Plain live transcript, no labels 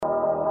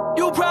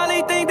You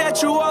probably think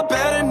that you are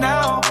better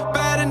now,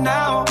 better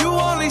now. You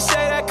only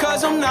say that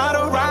cause I'm not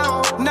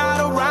around, not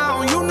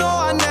around. You know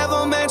I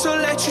never meant to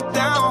let you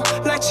down,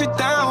 let you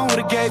down.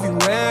 Would've gave you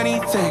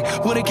anything,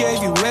 would've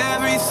gave you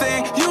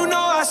everything. You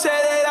know I said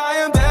that I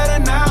am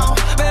better now,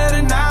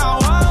 better now.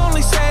 I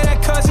only say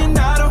that cause you're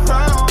not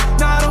around,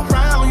 not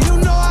around. You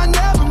know I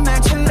never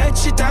meant to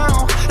let you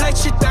down,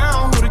 let you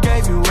down. Would've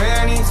gave you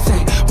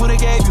anything,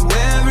 would've gave you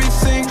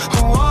everything.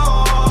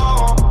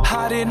 Oh,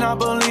 I did not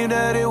believe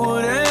that it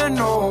would end,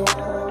 no.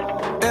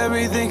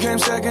 Everything came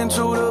second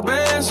to the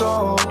band,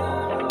 so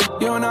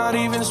you're not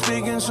even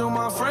speaking to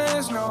my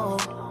friends, no.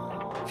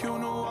 You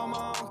know all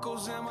my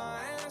uncles and my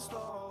aunts,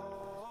 though.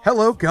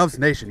 Hello, Govs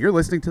Nation. You're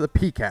listening to the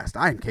PeayCast.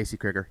 I am Casey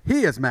Krieger.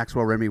 He is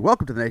Maxwell Remy.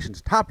 Welcome to the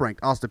nation's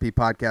top-ranked Austin Peay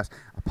podcast,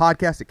 a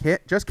podcast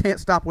that can't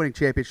stop winning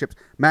championships.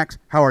 Max,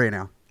 how are you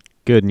now?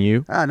 Good, and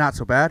you? Not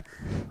so bad.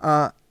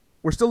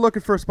 We're still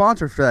looking for a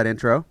sponsor for that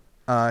intro.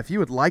 If you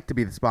would like to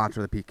be the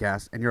sponsor of the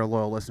PeayCast and you're a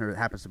loyal listener that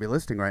happens to be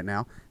listening right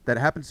now, that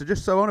happens to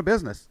just so own a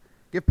business,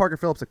 give Parker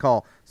Phillips a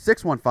call,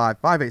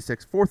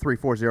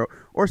 615-586-4340,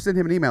 or send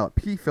him an email at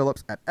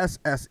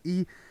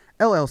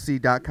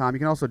pphillips@ssellc.com. You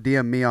can also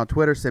DM me on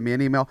Twitter, send me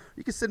an email.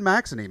 You can send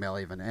Max an email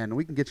even, and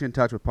we can get you in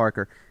touch with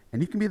Parker,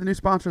 and you can be the new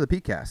sponsor of the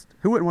PeayCast.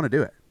 Who wouldn't want to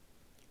do it?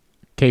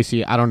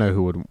 Casey, I don't know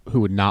who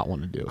would not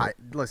want to do it.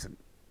 Listen,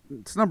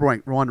 it's the number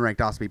one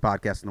ranked Austin Peay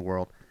podcast in the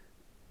world.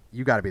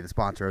 You got to be the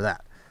sponsor of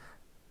that.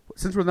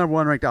 Since we're the number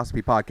one ranked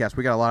Austin Peay podcast,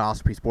 we got a lot of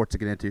Austin Peay sports to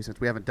get into.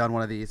 Since we haven't done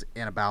one of these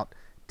in about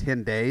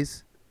 10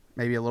 days,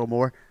 maybe a little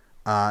more,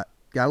 got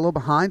a little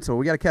behind, so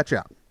we got to catch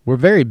up. We're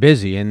very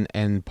busy,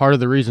 and part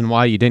of the reason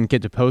why you didn't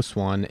get to post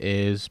one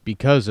is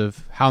because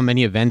of how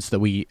many events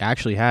that we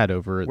actually had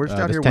over this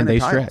 10-day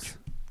stretch.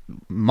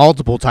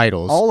 Multiple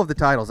titles. All of the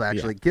titles,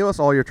 actually. Yeah. Give us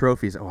all your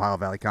trophies, Ohio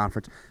Valley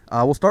Conference.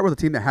 We'll start with a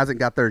team that hasn't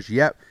got theirs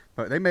yet,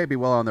 but they may be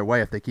well on their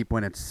way if they keep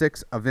winning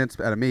 6 events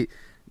at a meet.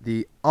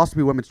 The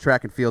Austin Peay women's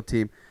track and field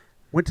team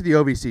went to the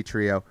OVC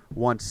Trio,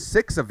 won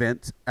 6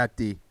 events at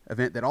the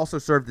event that also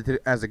served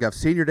as a Gov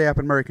Senior Day up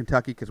in Murray,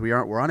 Kentucky, because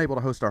we're unable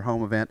to host our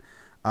home event.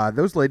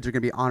 Those ladies are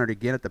going to be honored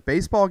again at the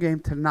baseball game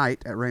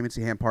tonight at Raymond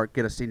C. Ham Park.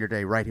 Get a Senior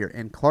Day right here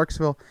in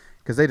Clarksville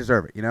because they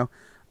deserve it, you know.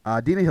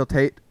 Dina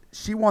Hill-Tate,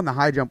 she won the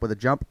high jump with a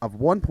jump of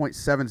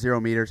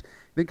 1.70 meters.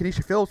 Then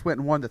Kenesha Phillips went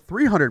and won the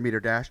 300-meter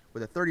dash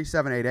with a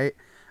 37.88.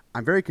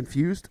 I'm very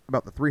confused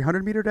about the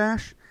 300-meter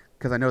dash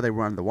because I know they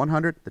run the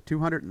 100, the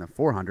 200, and the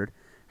 400.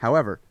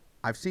 However,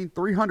 I've seen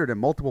 300 in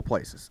multiple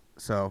places,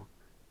 so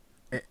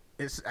I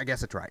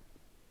guess it's right.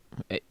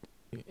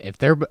 If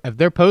they're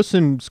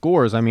posting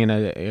scores, I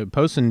mean,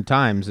 posting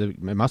times,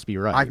 it must be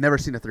right. I've never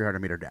seen a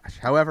 300-meter dash.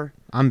 However,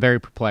 I'm very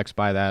perplexed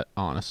by that,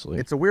 honestly.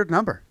 It's a weird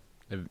number.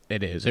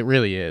 It is. It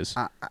really is.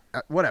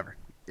 Whatever.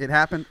 It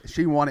happened.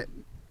 She won it.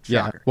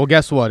 Shocker. Yeah. Well,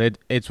 guess what?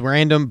 It's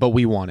random, but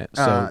we won it.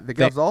 So the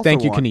Govs also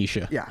thank you, won.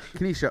 Kenesha. Yeah,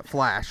 Kenesha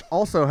Flash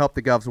also helped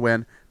the Govs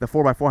win the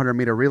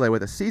 4x400-meter relay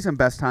with a season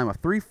best time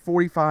of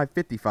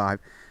 3:45.55.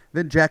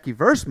 Then Jackie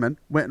Versman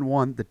went and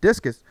won the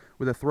discus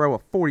with a throw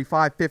of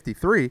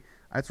 45.53.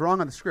 That's wrong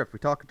on the script. We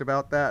talked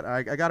about that.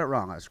 I got it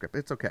wrong on the script.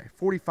 It's okay.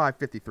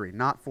 45.53,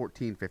 not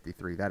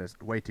 14.53. That is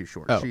way too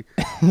short. Oh.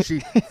 She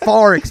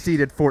far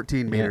exceeded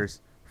 14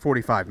 meters,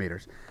 45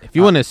 meters. If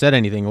you wouldn't have said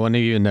anything, I wouldn't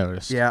have even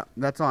noticed. Yeah,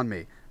 that's on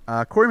me.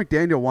 Corey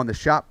McDaniel won the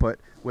shot put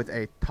with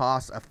a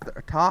toss, a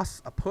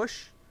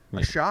push,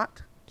 a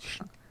shot,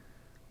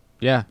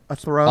 yeah, a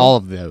throw. All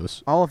of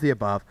those. All of the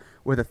above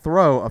with a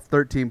throw of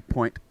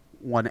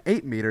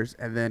 13.18 meters.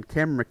 And then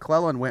Cameron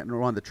McClellan went and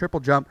won the triple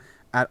jump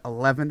at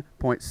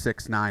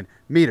 11.69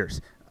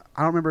 meters.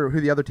 I don't remember who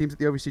the other teams at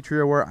the OVC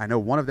Trio were. I know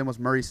one of them was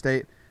Murray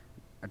State.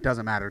 It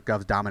doesn't matter.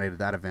 Govs dominated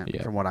that event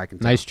from what I can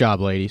tell. Nice job,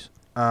 ladies.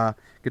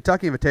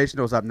 Kentucky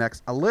Invitational is up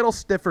next. A little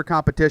stiffer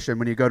competition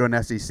when you go to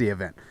an SEC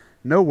event.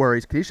 No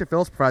worries. Kenesha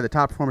Phillips provided the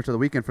top performance of the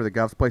weekend for the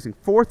Govs, placing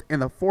 4th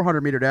in the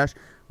 400-meter dash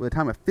with a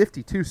time of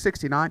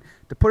 52.69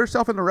 to put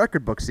herself in the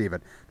record books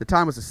even. The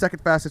time was the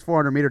second fastest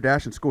 400-meter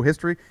dash in school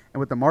history, and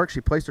with the mark,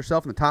 she placed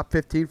herself in the top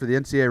 15 for the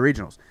NCAA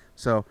regionals.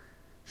 So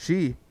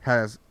she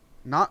has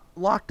not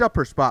locked up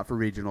her spot for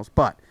regionals,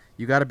 but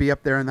you got to be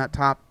up there in that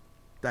top,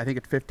 I think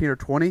it's 15 or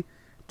 20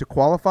 to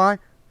qualify,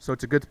 so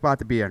it's a good spot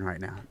to be in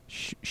right now.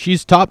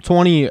 She's top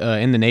 20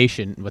 in the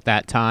nation with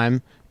that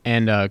time,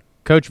 and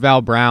Coach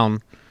Val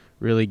Brown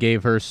really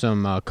gave her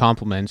some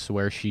compliments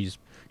where she's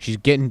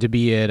getting to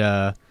be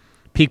at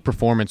peak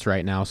performance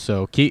right now.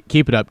 So keep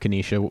it up,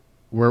 Kenesha.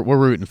 We're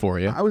rooting for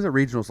you. I was at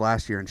regionals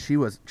last year, and she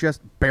was just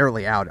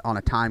barely out on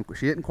a time.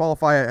 She didn't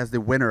qualify as the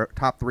winner,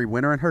 top 3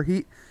 winner in her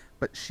heat,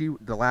 but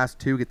the last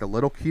 2 get the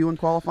little Q in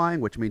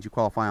qualifying, which means you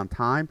qualify on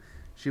time.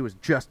 She was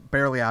just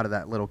barely out of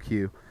that little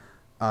Q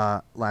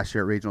last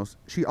year at regionals.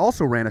 She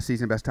also ran a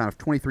season best time of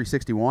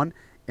 23.61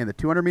 in the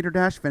 200-meter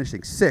dash,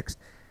 finishing 6th.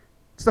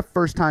 It's the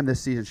first time this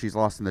season she's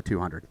lost in the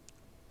 200.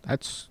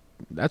 That's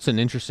an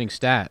interesting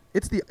stat.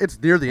 It's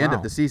near the end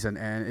of the season,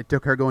 and it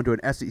took her going to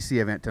an SEC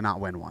event to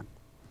not win one.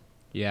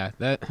 Yeah,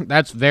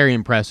 that's very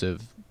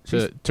impressive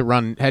to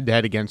run head to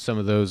head against some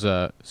of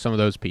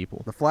those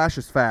people. The Flash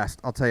is fast,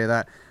 I'll tell you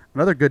that.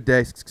 Another good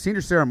day.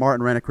 Senior Sarah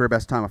Martin ran a career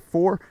best time of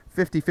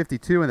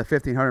 4:50.52 in the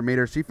 1,500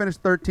 meters. She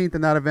finished 13th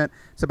in that event.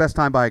 It's the best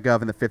time by a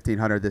Gov in the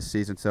 1,500 this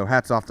season, so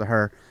hats off to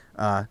her.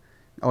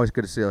 Always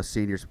good to see those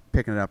seniors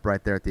picking it up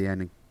right there at the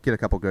end and get a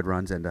couple good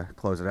runs in to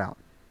close it out.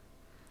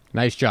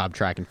 Nice job,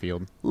 track and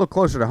field. A little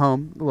closer to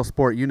home, a little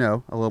sport you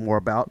know a little more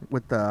about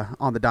with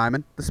on the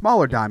diamond. The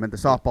smaller diamond, the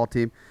softball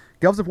team.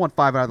 Govs have won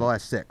 5 out of the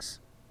last 6.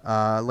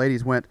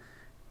 Ladies went,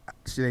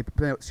 they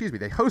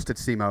hosted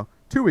SEMO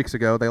 2 weeks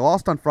ago. They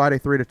lost on Friday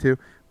 3-2,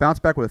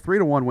 bounced back with a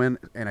 3-1 win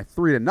and a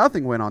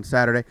 3-0 win on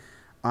Saturday.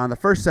 On the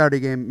first Saturday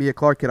game, Mia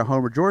Clark hit a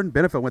homer. Jordan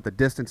Benefield went the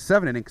distance,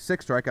 7 innings,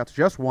 6 strikeouts,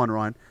 just 1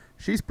 run.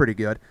 She's pretty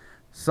good.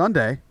 In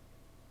the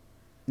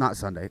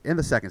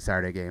second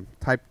Saturday game,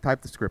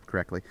 type the script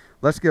correctly.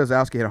 Leslie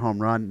Ozowski hit a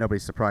home run.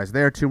 Nobody's surprised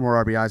there. 2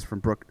 more RBIs from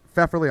Brooke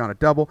Pfefferly on a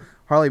double.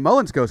 Harley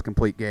Mullins goes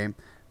complete game.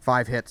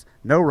 5 hits,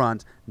 no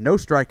runs, no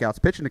strikeouts,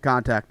 pitching to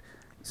contact.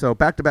 So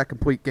back-to-back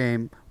complete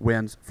game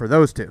wins for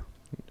those 2.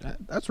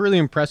 That's a really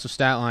impressive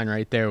stat line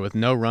right there with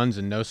no runs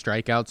and no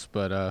strikeouts.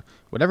 But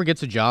whatever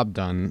gets the job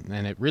done,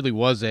 and it really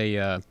was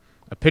a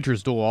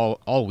pitcher's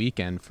duel all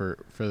weekend for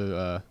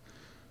the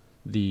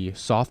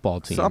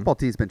softball team. Softball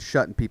team's been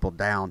shutting people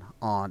down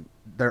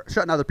they're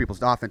shutting other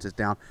people's offenses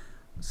down.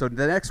 So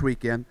the next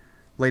weekend,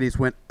 ladies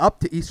went up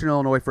to Eastern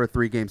Illinois for a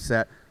 3-game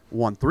set,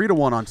 won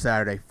 3-1 on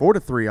Saturday,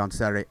 4-3 on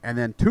Saturday, and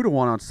then 2-1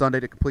 on Sunday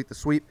to complete the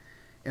sweep.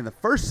 In the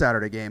first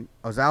Saturday game,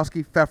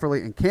 Ozowski,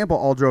 Pfefferly, and Campbell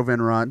all drove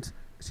in runs.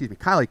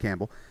 Kylie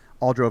Campbell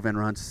all drove in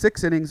runs.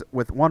 6 innings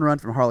with 1 run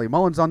from Harley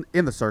Mullins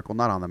in the circle,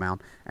 not on the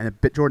mound. And then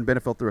Jordan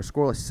Benefield threw a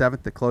scoreless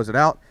 7th to close it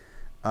out.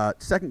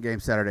 Second game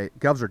Saturday,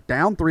 Govs are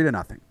down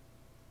 3-0.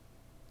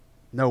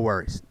 No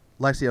worries.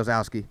 Lexi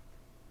Ozowski,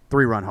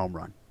 3-run home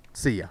run.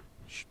 See ya.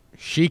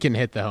 She can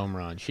hit the home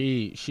run.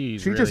 She's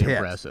really just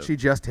impressive. Hits. She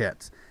just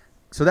hits.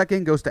 So that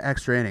game goes to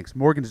extra innings.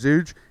 Morgan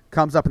Zuge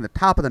comes up in the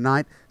top of the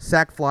 9th,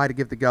 sack fly to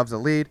give the Govs a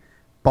lead.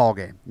 Ball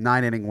game,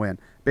 9-inning win.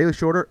 Bailey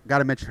Shorter, got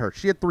to mention her.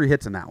 She had 3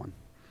 hits in that one.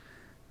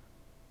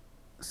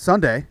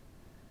 Sunday,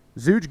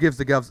 Zuge gives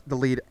the Govs the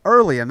lead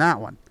early in that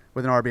one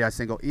with an RBI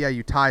single.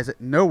 EIU ties it.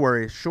 No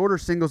worries. Shorter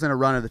singles in a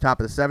run at the top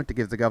of the 7th to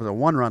give the Govs a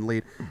 1-run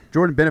lead.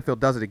 Jordan Benefield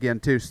does it again,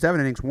 too.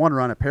 7 innings, 1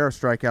 run, a pair of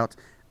strikeouts,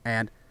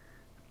 and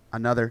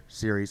another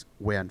series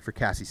win for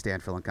Cassie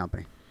Stanfield and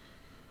company.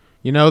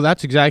 You know,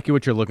 that's exactly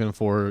what you're looking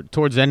for.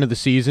 Towards the end of the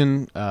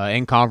season,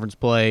 in conference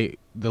play,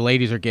 the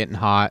ladies are getting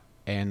hot,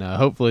 and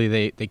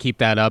hopefully they keep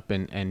that up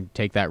and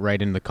take that right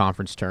into the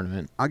conference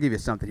tournament. I'll give you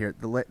something here.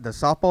 The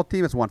softball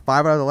team has won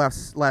 5 out of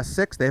the last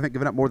 6. They haven't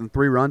given up more than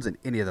 3 runs in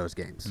any of those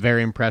games.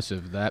 Very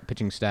impressive. That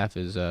pitching staff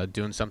is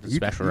doing something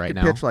special right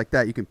now. You can pitch like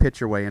that. You can pitch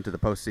your way into the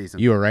postseason.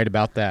 You are right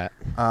about that.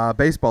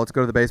 Baseball. Let's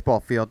go to the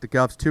baseball field. The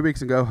Govs 2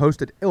 weeks ago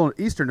hosted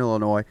Eastern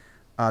Illinois.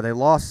 They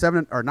lost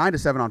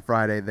 9-7 on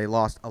Friday. They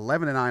lost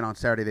 11-9 on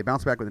Saturday. They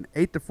bounced back with an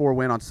 8-4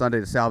 win on Sunday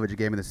to salvage a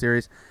game in the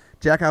series.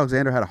 Jack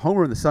Alexander had a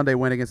homer in the Sunday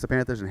win against the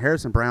Panthers, and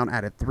Harrison Brown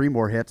added 3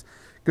 more hits.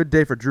 Good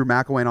day for Drew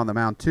McElwain on the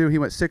mound, too. He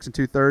went 6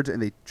 2/3 in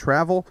the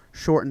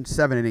travel-shortened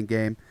 7-inning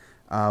game.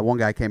 One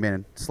guy came in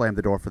and slammed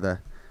the door for the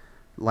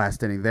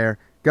last inning there.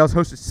 Govs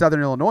hosted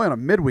Southern Illinois on a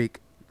midweek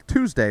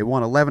Tuesday,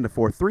 won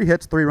 11-4. 3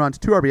 hits, 3 runs,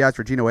 2 RBIs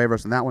for Gino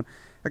Avros in that one.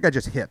 That guy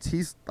just hits.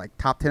 He's like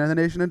top 10 in the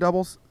nation in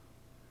doubles.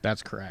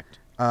 That's correct.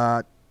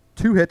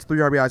 2 hits, 3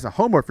 RBIs, a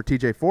homer for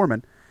TJ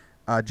Foreman.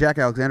 Jack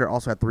Alexander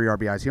also had 3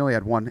 RBIs. He only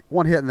had one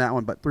hit in that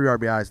one, but 3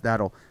 RBIs,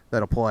 that'll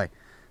play.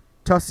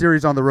 Tough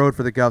series on the road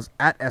for the Govs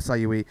at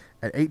SIUE.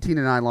 An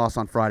 18-9 loss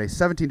on Friday,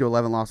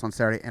 17-11 loss on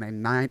Saturday, and a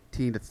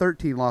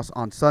 19-13 loss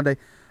on Sunday.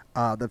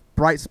 The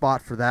bright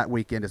spot for that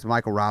weekend is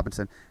Michael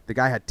Robinson. The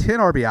guy had 10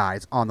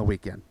 RBIs on the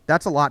weekend.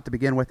 That's a lot to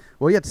begin with.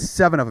 Well, he had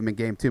 7 of them in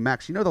game 2.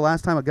 Max, you know the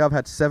last time a Gov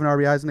had 7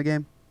 RBIs in a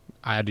game?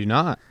 I do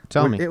not.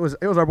 Tell me. It was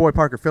our boy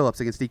Parker Phillips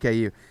against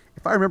DKU.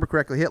 If I remember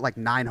correctly, he hit like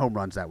 9 home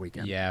runs that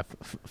weekend. Yeah,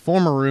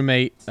 former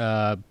roommate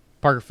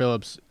Parker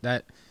Phillips.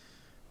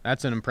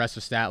 That's an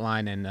impressive stat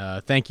line,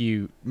 and thank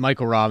you,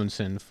 Michael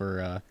Robinson,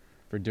 for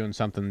doing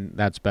something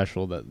that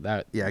special.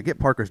 Yeah, get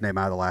Parker's name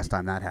out of the last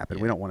time that happened.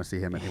 Yeah. We don't want to see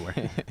him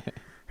anywhere.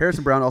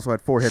 Harrison Brown also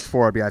had 4 hits,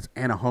 4 RBIs,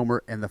 and a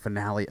homer in the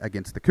finale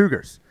against the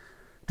Cougars.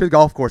 To the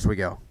golf course we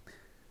go.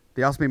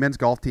 The Ospey men's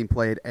golf team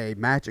played a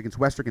match against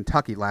Western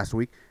Kentucky last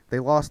week. They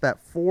lost that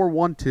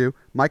 4-1-2.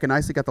 Micah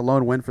Nicely got the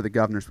lone win for the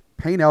Governors.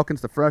 Payne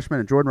Elkins, the freshman,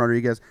 and Jordan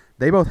Rodriguez,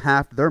 they both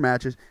halved their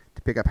matches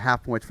to pick up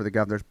half points for the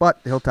Governors,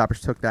 but the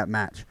Hilltoppers took that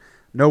match.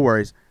 No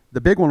worries. The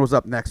big one was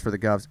up next for the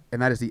Govs,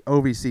 and that is the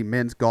OVC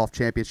Men's Golf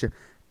Championship.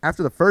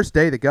 After the first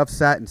day, the Govs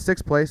sat in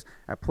 6th place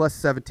at plus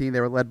 17.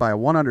 They were led by a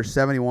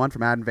 1-under-71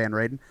 from Adam Van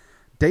Raden.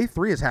 Day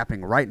 3 is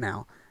happening right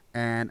now.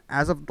 And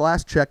as of the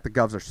last check, the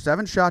Govs are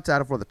 7 shots out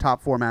of for the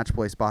top 4 match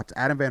play spots.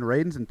 Adam Van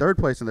Raden's in 3rd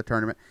place in the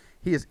tournament.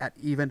 He is at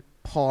even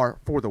par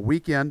for the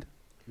weekend.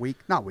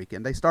 Not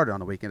weekend. They started on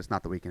the weekend. It's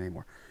not the weekend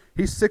anymore.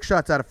 He's 6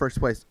 shots out of first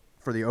place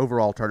for the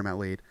overall tournament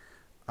lead.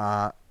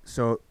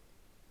 So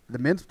the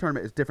men's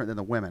tournament is different than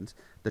the women's.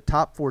 The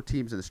top 4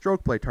 teams in the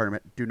stroke play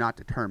tournament do not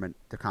determine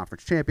the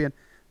conference champion.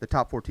 The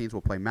top 4 teams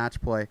will play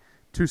match play,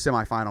 2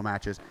 semifinal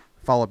matches,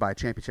 followed by a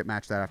championship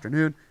match that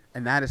afternoon.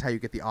 and that is how you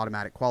get the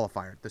automatic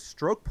qualifier. The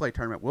stroke play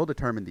tournament will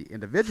determine the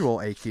individual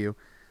AQ.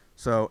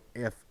 So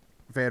if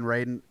Van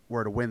Raden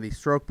were to win the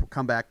stroke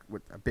comeback,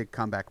 with a big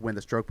comeback, win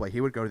the stroke play,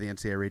 he would go to the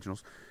NCAA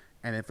regionals.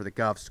 And then for the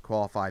Govs to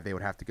qualify, they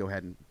would have to go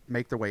ahead and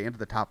make their way into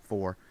the top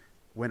 4,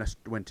 win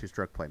 2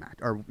 stroke play match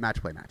or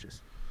match play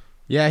matches.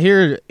 Yeah,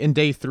 here in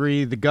day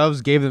 3, the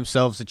Govs gave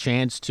themselves a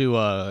chance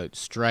to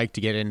strike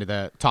to get into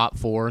the top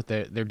 4.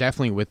 They're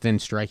definitely within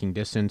striking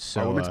distance.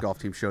 So Our women's golf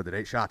team showed that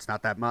 8 shots,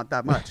 not that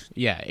much.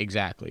 Yeah,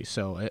 exactly.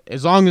 So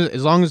as long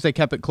as they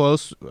kept it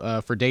close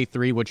for day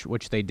 3,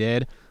 which they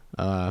did,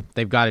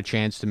 they've got a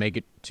chance to make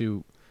it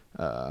to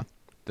the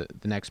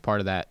next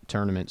part of that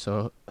tournament.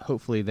 So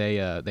hopefully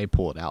they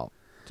pull it out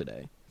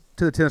today.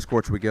 To the tennis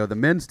courts we go. The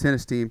men's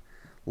tennis team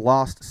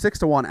lost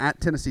 6-1 at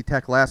Tennessee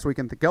Tech last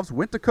weekend. The Govs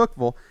went to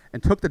Cookeville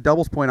and took the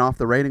doubles point off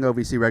the reigning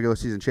OVC regular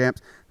season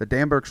champs. The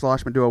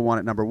Danberg-Schlossman duo won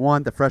at number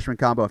 1. The freshman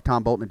combo of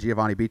Tom Bolton and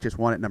Giovanni Beaches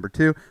won at number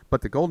 2. But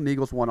the Golden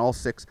Eagles won all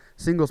 6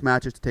 singles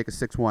matches to take a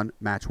 6-1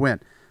 match win.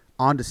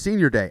 On to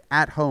senior day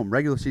at home,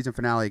 regular season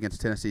finale against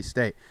Tennessee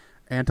State.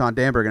 Anton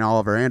Danberg and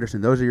Oliver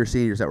Anderson, those are your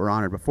seniors that were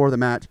honored before the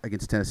match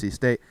against Tennessee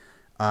State.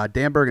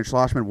 Danberg and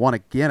Schlossman won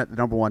again at the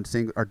number 1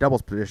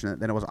 doubles position.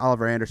 Then it was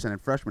Oliver Anderson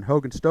and freshman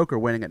Hogan Stoker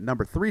winning at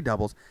number 3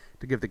 doubles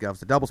to give the Govs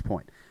the doubles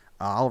point.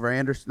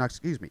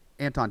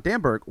 Anton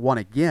Danberg won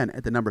again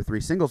at the number 3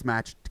 singles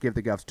match to give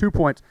the Govs 2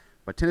 points,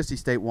 but Tennessee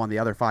State won the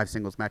other 5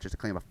 singles matches to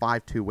claim a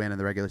 5-2 win in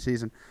the regular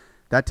season.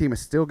 That team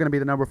is still going to be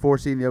the number 4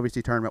 seed in the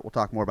OVC tournament. We'll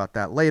talk more about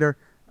that later.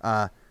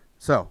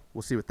 So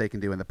we'll see what they can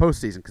do in the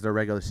postseason because their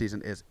regular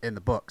season is in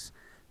the books.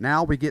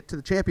 Now we get to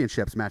the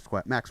championships,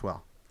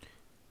 Maxwell.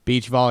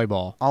 Beach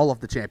volleyball. All of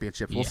the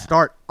championships. Yeah. We'll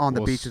start on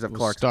the beaches of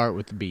Clarksville. We'll start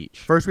with the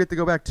beach. First, we have to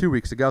go back 2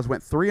 weeks. The Govs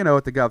went 3-0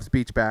 at the Govs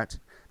Beach Bats.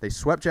 They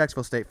swept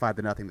Jacksonville State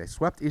 5-0. They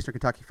swept Eastern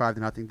Kentucky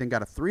 5-0. Then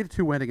got a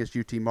 3-2 win against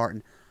UT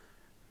Martin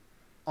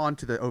on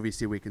to the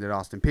OVC weekend at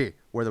Austin Peay,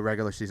 where the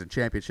regular season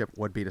championship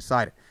would be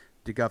decided.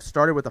 The Govs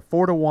started with a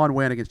 4-1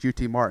 win against UT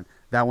Martin.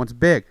 That one's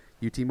big.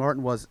 UT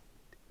Martin was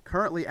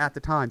currently at the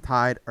time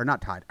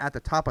at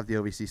the top of the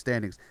OVC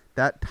standings.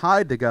 That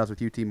tied the Govs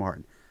with UT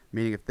Martin,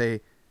 meaning if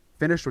they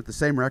finished with the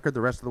same record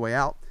the rest of the way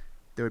out,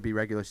 they would be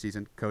regular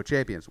season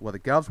co-champions. Well, the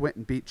Govs went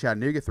and beat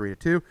Chattanooga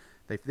 3-2.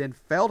 They then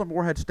fell to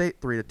Morehead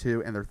State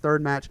 3-2, and their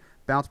third match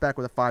bounced back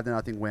with a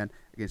 5-0 win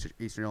against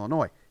Eastern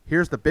Illinois.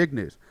 Here's the big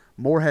news.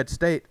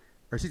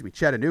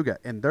 Chattanooga,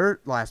 in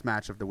their last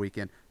match of the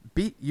weekend,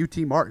 beat UT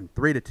Martin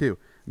 3-2,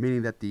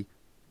 meaning that the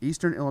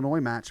Eastern Illinois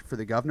match for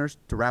the Governors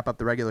to wrap up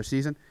the regular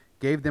season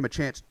gave them a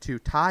chance to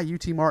tie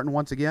UT Martin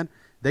once again.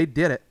 They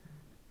did it.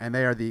 And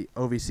they are the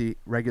OVC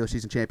regular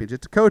season champions.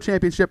 It's a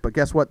co-championship, but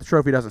guess what? The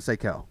trophy doesn't say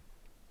co.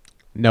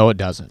 No, it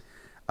doesn't.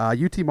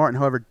 UT Martin,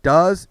 however,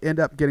 does end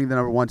up getting the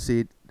number 1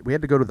 seed. We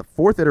had to go to the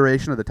 4th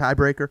iteration of the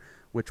tiebreaker,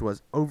 which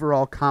was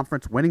overall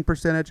conference winning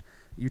percentage.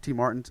 UT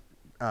Martin's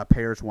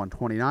pairs won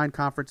 29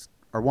 times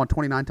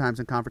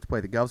in conference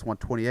play. The Govs won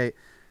 28.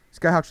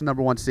 Skyhawks the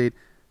number 1 seed.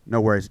 No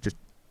worries. Just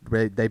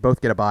they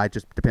both get a bye. It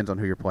just depends on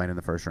who you're playing in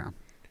the first round.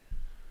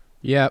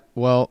 Yeah,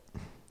 well,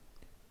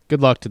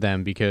 good luck to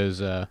them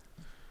because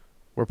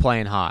we're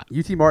playing hot.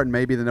 UT Martin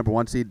may be the number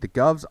 1 seed. The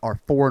Govs are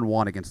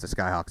 4-1 against the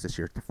Skyhawks this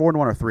year. 4-1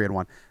 or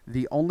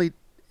 3-1.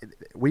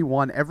 We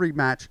won every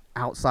match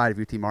outside of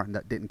UT Martin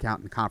that didn't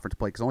count in conference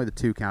play because only the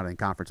 2 counted in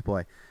conference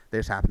play. They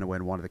just happened to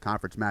win one of the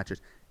conference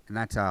matches, and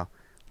that's how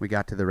we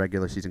got to the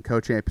regular season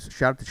co-champs.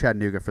 Shout out to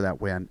Chattanooga for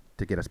that win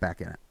to get us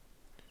back in it.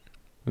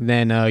 And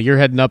then you're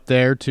heading up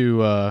there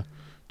to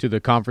the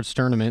conference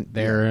tournament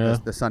there.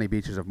 The sunny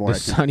beaches of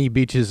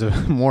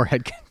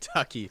Morehead.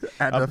 Kentucky.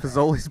 At the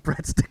Fazoli's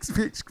Breadsticks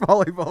Beach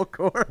volleyball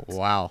court.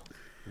 Wow.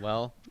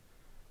 Well,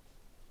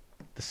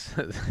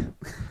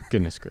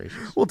 goodness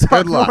gracious. We'll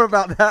talk more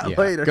about that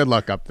later. Good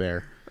luck up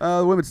there.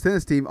 The women's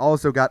tennis team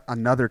also got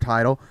another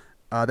title.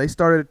 They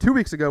started 2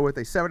 weeks ago with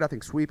a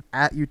 7-0 sweep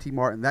at UT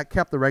Martin. That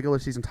kept the regular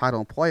season title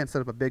in play and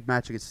set up a big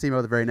match against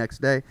SEMO the very next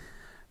day.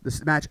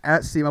 This match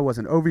at SEMO was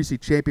an OVC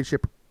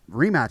championship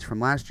rematch from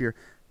last year.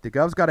 The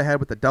Govs got ahead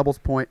with the doubles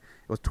point.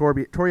 It was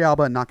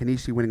Torialba and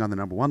Nakanishi winning on the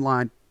number 1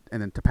 line,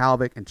 and then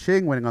Topalovic and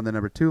Ching winning on the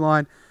number 2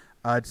 line.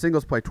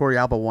 Singles play,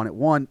 Torialba won at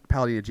 1,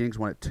 Paladina Jings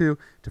won at 2,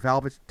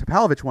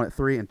 Topalovic won at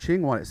 3, and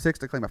Ching won at 6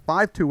 to claim a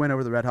 5-2 win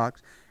over the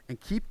Redhawks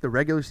and keep the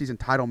regular season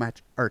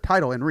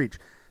title in reach.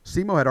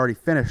 SEMO had already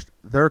finished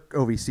their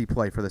OVC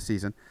play for the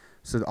season,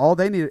 so all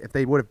they needed, if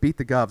they would have beat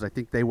the Govs, I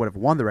think they would have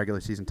won the regular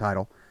season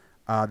title.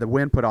 The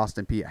win put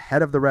Austin Peay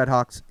ahead of the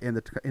Redhawks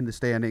in the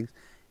standings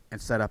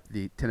and set up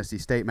the Tennessee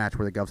State match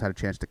where the Govs had a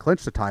chance to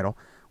clinch the title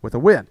with a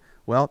win.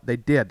 Well, they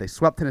did. They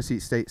swept Tennessee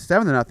State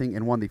 7-0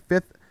 and won the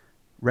 5th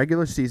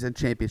regular season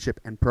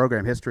championship in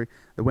program history.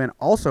 The win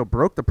also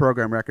broke the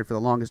program record for the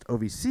longest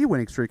OVC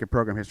winning streak in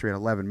program history at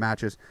 11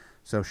 matches.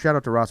 So shout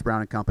out to Ross Brown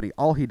and company.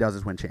 All he does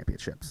is win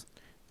championships.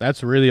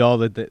 That's really all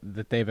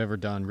that they've ever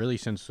done, really,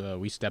 since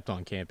we stepped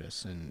on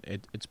campus. And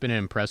it's been an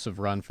impressive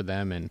run for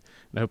them, and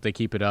I hope they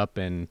keep it up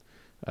and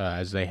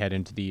as they head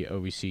into the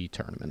OVC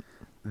tournament.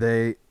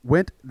 The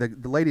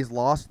ladies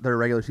lost their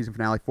regular season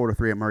finale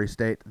 4-3 at Murray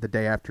State the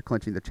day after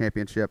clinching the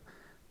championship.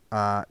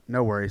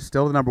 No worries.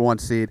 Still the number 1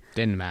 seed.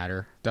 Didn't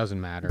matter.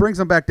 Doesn't matter. Brings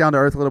them back down to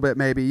earth a little bit,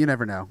 maybe. You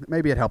never know.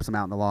 Maybe it helps them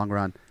out in the long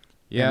run.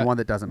 Yeah, one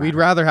that doesn't matter. We'd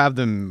rather have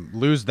them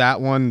lose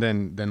that one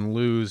than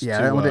lose. Yeah,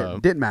 to, that one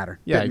didn't matter.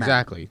 Yeah, Didn't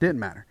exactly. Matter. Didn't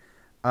matter.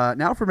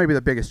 Now for maybe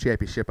the biggest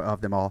championship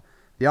of them all.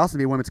 The Austin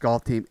Peay women's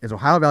golf team is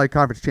Ohio Valley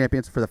Conference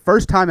champions for the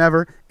first time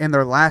ever and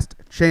their last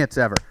chance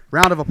ever.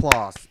 Round of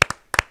applause.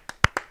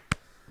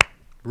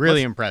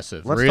 Really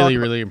impressive.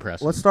 Really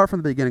impressive. Let's start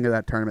from the beginning of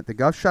that tournament. The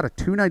Govs shot a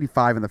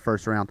 295 in the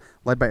first round,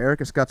 led by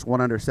Erica Scott's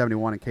 1 under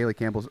 71 and Kaylee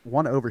Campbell's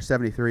 1 over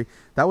 73.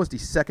 That was the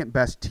second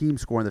best team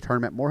score in the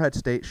tournament. Morehead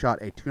State shot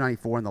a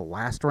 294 in the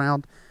last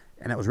round,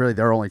 and it was really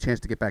their only chance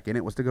to get back in.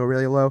 It was to go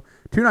really low.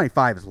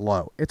 295 is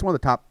low. It's one of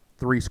the top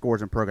 3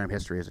 scores in program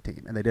history as a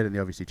team, and they did in the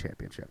OVC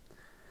championship.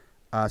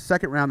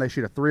 Second round, they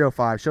shoot a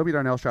 305. Shelby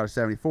Darnell shot a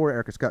 74.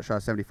 Erica Scott shot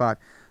a 75.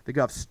 The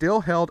Govs still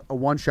held a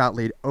 1-shot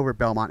lead over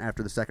Belmont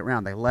after the second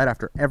round. They led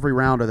after every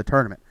round of the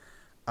tournament.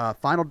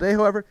 Final day,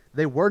 however,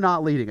 they were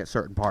not leading at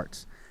certain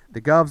parts. The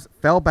Govs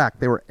fell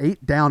back. They were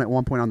 8 down at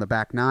one point on the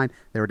back 9.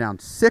 They were down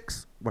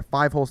 6 with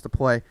 5 holes to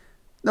play.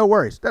 No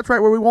worries. That's right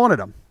where we wanted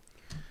them.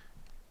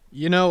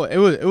 You know,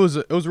 it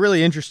was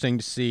really interesting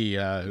to see.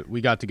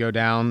 We got to go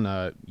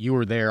down. You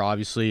were there,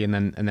 obviously, and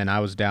then I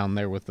was down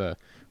there with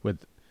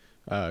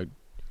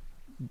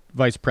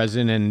Vice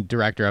President and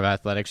Director of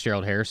Athletics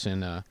Gerald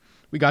Harrison.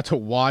 We got to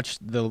watch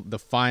the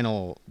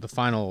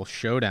final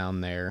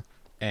showdown there,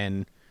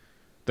 and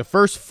the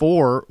first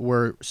 4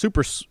 were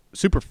super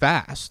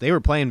fast. They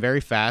were playing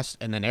very fast,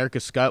 and then Erica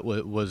Scott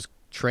was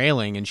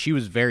trailing, and she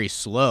was very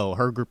slow.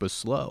 Her group was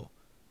slow,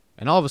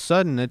 and all of a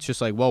sudden it's just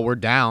like, well, we're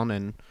down,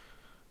 and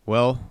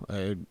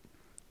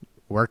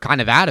we're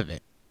kind of out of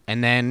it.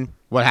 And then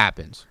what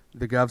happens?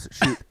 The Govs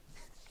shoot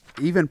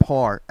even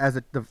par as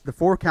the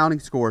 4 counting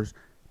scores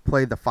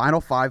played the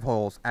final 5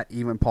 holes at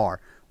even par,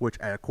 which,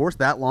 of course,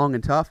 that long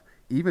and tough,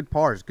 even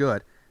par is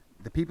good.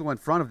 The people in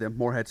front of them,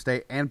 Morehead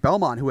State and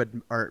Belmont,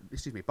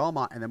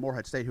 Belmont and then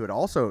Morehead State, who had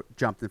also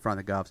jumped in front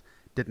of the Govs,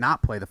 did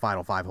not play the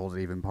final 5 holes at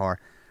even par,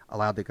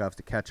 allowed the Govs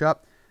to catch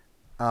up.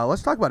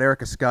 Let's talk about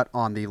Erica Scott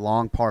on the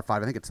long par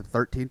 5. I think it's the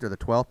 13th or the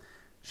 12th.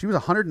 She was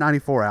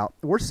 194 out.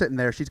 We're sitting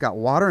there. She's got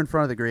water in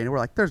front of the green, and we're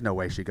like, there's no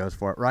way she goes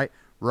for it, right?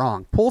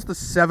 Wrong. Pulls the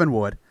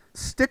 7-wood,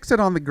 sticks it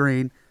on the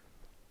green,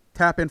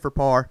 tap in for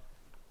par.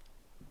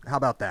 How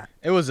about that?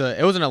 It was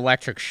an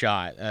electric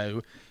shot.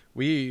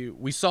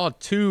 We saw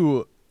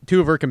two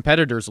of her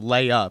competitors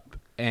lay up,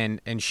 and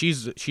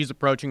she's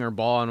approaching her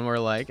ball, and we're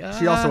like,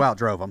 she also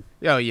outdrove them.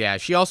 Oh yeah,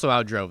 she also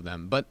outdrove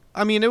them. But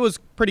I mean, it was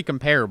pretty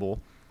comparable.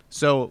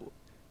 So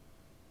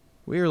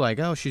we were like,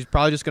 oh, she's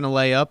probably just gonna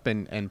lay up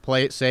and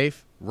play it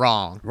safe.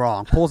 Wrong.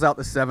 Pulls out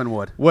the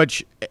 7-wood,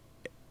 which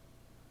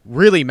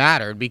really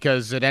mattered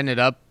because it ended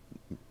up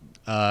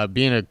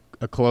being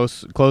a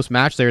close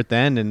match there at the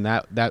end, and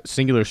that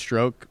singular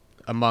stroke,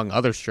 among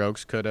other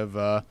strokes, could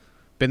have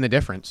been the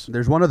difference.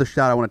 There's one other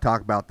shot I want to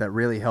talk about that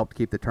really helped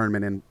keep the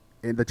tournament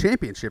in the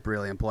championship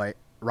really in play.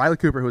 Riley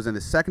Cooper, who was in the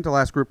second to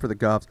last group for the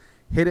Govs,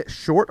 hit it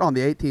short on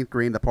the 18th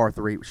green, the par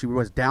 3. She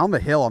was down the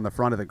hill on the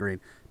front of the green,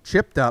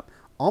 chipped up,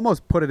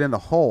 almost put it in the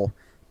hole,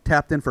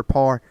 tapped in for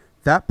par.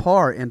 That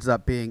par ends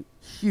up being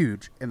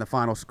huge in the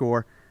final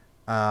score.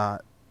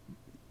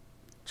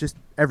 Just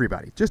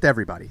everybody did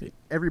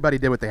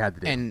what they had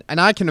to do. And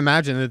I can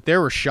imagine that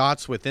there were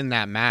shots within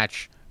that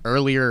match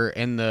earlier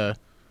in the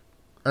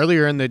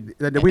tournament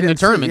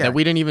that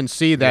we didn't even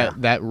see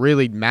that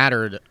really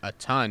mattered a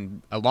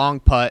ton. A long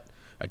putt,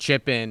 a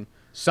chip in,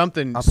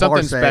 something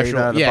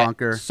special,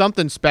 bunker.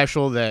 Something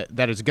special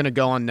that is going to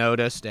go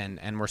unnoticed.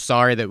 And we're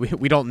sorry that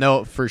we don't know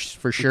it for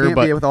sure. We can't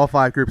but be with all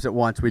 5 groups at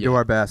once. We do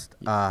our best.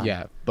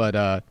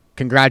 But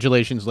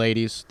congratulations,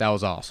 ladies. That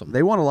was awesome.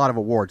 They won a lot of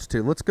awards,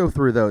 too. Let's go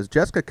through those.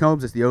 Jessica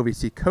Combs is the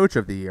OVC Coach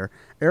of the Year.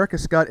 Erica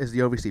Scott is the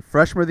OVC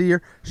Freshman of the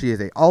Year. She is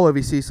a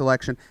All-OVC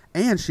selection,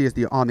 and she is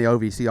on the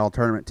OVC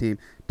All-Tournament team.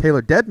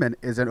 Taylor Dedman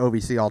is an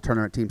OVC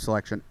All-Tournament team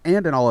selection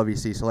and an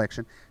All-OVC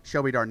selection.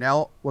 Shelby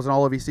Darnell was an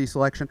All-OVC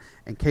selection,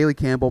 and Kaylee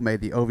Campbell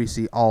made the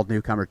OVC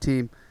All-Newcomer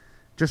team.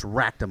 Just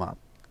racked them up.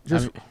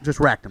 Just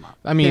racked them up.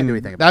 I mean, can't do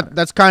anything about it.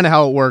 That's kind of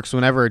how it works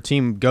whenever a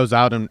team goes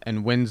out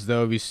and wins the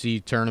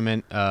OVC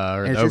tournament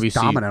or and the it's OVC. just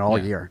dominant all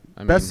year.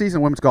 Best season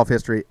in women's golf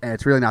history, and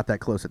it's really not that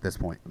close at this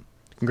point.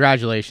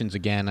 Congratulations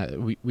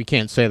again. We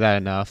can't say that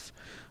enough.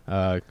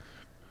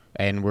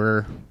 And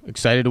we're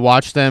excited to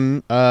watch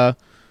them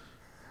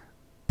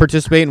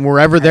participate in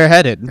wherever they're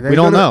headed. We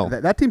don't know.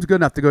 That team's good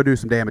enough to go do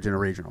some damage in a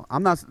regional.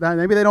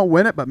 Maybe they don't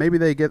win it, but maybe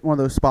they get one of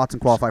those spots and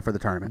qualify for the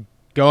tournament.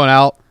 Going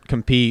out,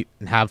 compete,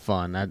 and have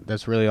fun.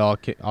 That's really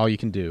all you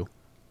can do.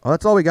 Well,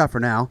 that's all we got for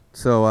now.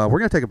 So we're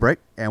going to take a break,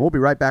 and we'll be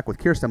right back with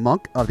Kirsten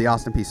Monk of the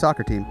Austin Peay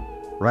soccer team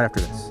right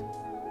after this.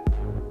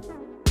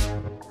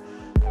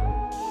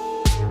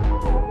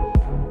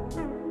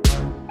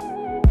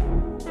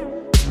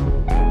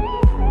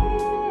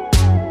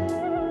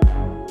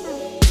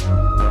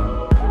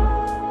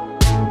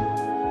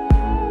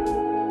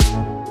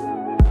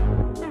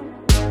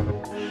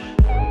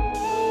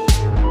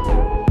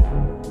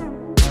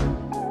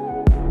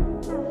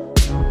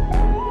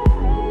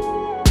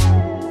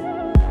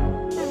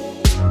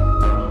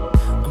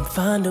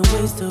 Find a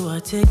ways to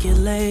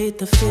articulate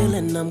the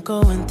feeling I'm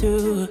going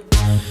through.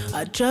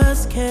 I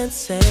just can't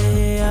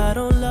say I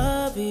don't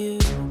love you,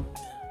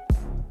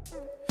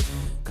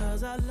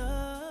 'cause I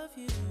love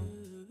you.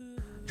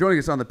 Joining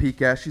us on the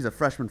PeayCast, she's a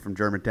freshman from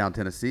Germantown,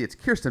 Tennessee. It's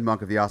Kirsten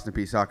Monk of the Austin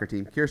Peay soccer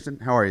team. Kirsten,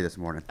 how are you this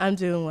morning? I'm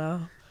doing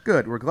well.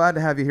 Good. We're glad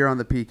to have you here on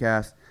the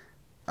PeayCast.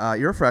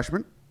 You're a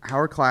freshman. How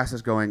are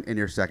classes going in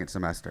your second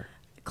semester?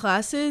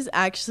 Classes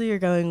actually are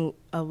going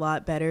a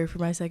lot better for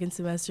my second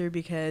semester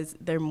because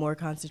they're more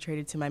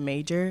concentrated to my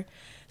major.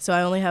 So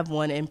I only have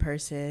one in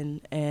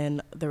person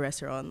and the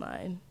rest are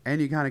online.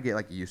 And you kind of get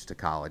like used to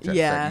college.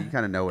 Yeah. You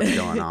kind of know what's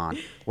going on.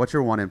 What's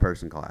your one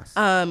in-person class?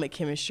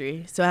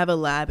 Chemistry. So I have a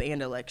lab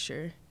and a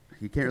lecture.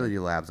 You can't really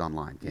do labs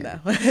online, can No,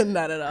 you?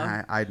 not at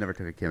all. I never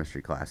took a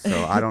chemistry class,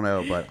 so I don't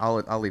know, but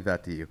I'll leave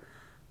that to you.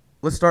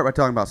 Let's start by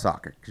talking about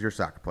soccer, because you're a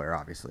soccer player,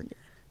 obviously.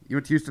 You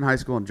went to Houston High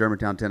School in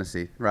Germantown,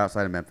 Tennessee, right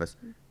outside of Memphis.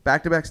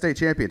 Back-to-back state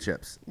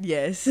championships.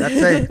 Yes. That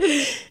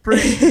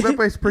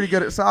place pretty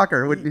good at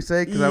soccer, wouldn't you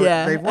say? Because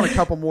Yeah. they've won a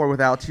couple more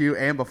without you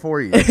and before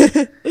you.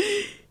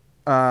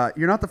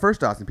 You're not the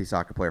first Austin Peay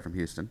soccer player from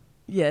Houston.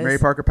 Yes. Mary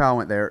Parker Powell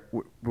went there.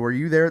 Were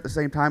you there at the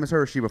same time as her,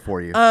 or was she before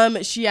you?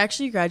 She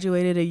actually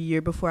graduated a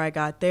year before I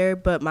got there,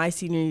 but my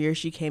senior year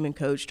she came and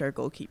coached our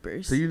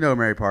goalkeepers. So you know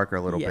Mary Parker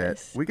a little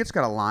Yes. bit. We just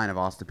got a line of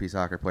Austin Peay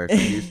soccer players from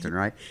Houston,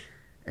 right?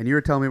 And you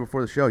were telling me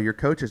before the show, your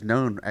coach is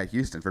known at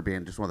Houston for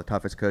being just one of the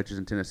toughest coaches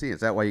in Tennessee.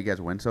 Is that why you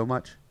guys win so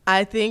much?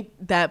 I think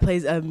that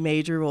plays a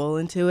major role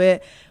into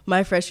it.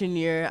 My freshman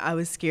year, I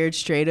was scared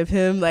straight of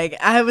him. Like,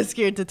 I was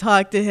scared to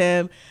talk to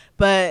him.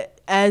 But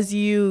as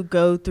you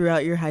go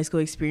throughout your high school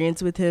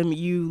experience with him,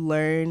 you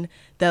learn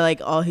that,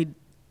 like, all he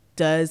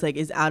does, like,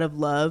 is out of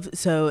love.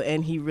 So,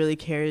 and he really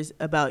cares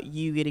about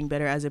you getting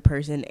better as a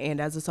person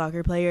and as a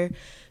soccer player.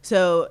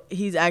 So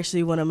he's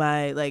actually one of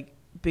my, like,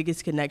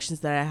 biggest connections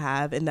that I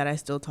have and that I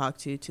still talk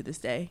to this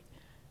day.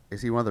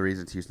 Is he one of the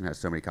reasons Houston has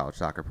so many college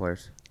soccer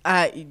players?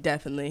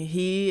 Definitely.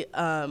 He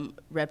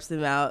reps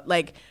them out.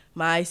 Like,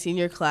 my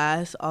senior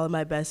class, all of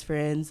my best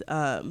friends,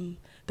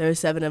 there were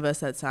 7 of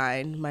us that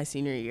signed my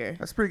senior year.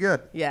 That's pretty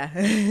good.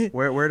 Yeah.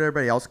 Where did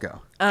everybody else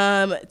go?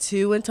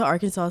 2 went to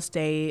Arkansas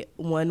State.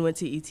 1 went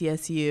to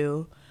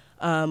ETSU.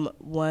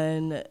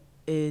 1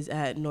 is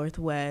at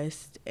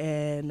Northwest,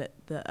 and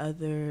the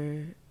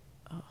other,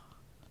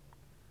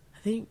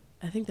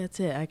 I think that's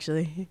it,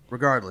 actually.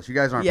 Regardless, you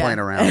guys aren't Yeah. playing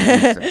around in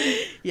Houston.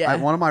 Yeah.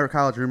 One of my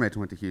college roommates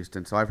went to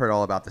Houston, so I've heard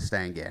all about the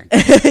Stang Gang.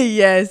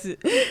 Yes.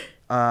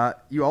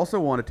 You also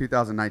won a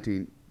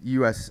 2019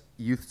 U.S.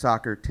 Youth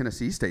Soccer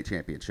Tennessee State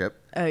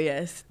Championship. Oh,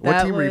 yes.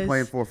 What team were you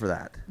playing for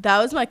that? That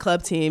was my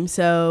club team.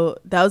 So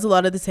that was a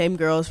lot of the same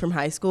girls from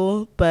high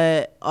school,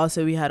 but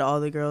also we had all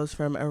the girls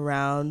from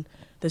around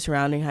the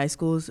surrounding high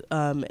schools.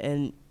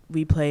 And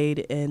we played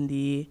in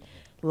the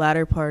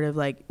latter part of,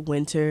 like,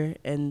 winter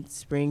and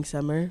spring,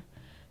 summer.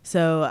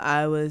 So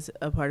I was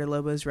a part of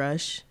Lobos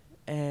Rush,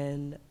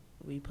 and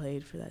we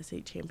played for that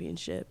state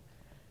championship.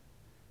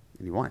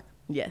 And you won it.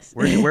 Yes.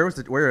 Where was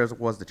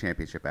the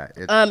championship at?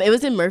 It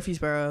was in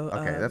Murfreesboro.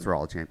 Okay, that's where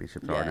all the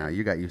championships are yeah. now.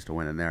 You got used to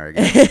winning there, I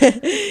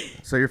guess.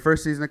 So your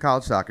first season of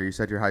college soccer, you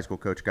said your high school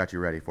coach got you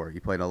ready for it. You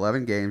played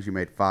 11 games. You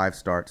made 5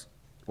 starts.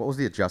 What was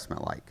the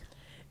adjustment like?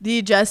 The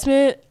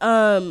adjustment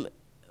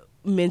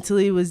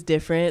mentally was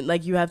different.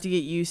 Like, you have to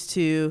get used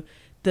to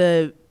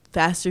the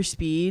faster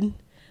speed.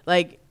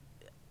 Like,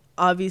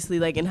 obviously,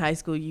 like, in high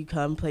school, you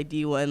come play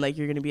D1, like,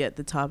 you're going to be at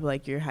the top of,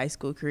 like, your high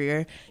school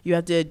career. You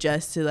have to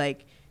adjust to,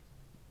 like,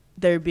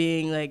 there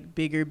being, like,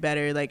 bigger,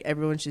 better. Like,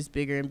 everyone's just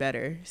bigger and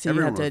better. So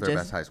Everyone you have to was adjust. their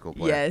best high school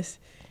player. Yes.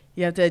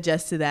 You have to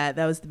adjust to that.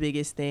 That was the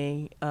biggest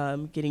thing,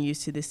 getting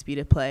used to the speed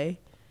of play.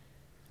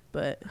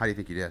 But How do you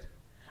think you did?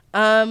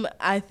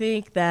 I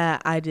think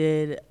that I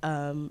did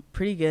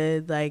pretty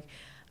good. Like,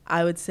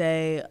 I would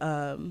say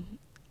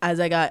as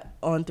I got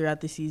on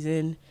throughout the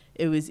season,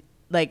 it was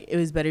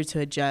better to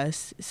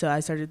adjust. So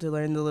I started to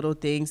learn the little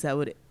things that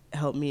would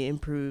help me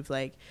improve,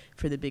 like,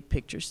 for the big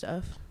picture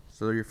stuff.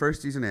 So your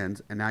first season ends,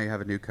 and now you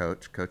have a new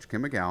coach, Coach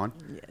Kim McGowan.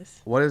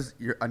 Yes. What is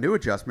a new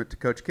adjustment to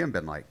Coach Kim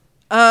been like?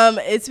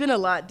 It's been a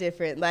lot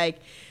different. Like,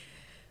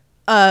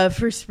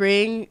 for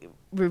spring,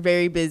 we're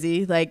very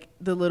busy. Like,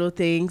 the little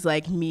things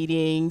like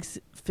meetings,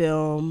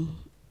 film,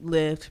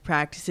 lift,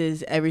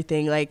 practices,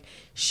 everything. Like,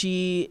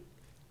 she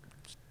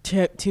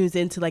tunes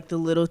into, like, the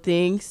little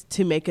things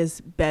to make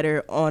us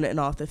better on and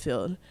off the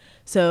field.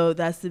 So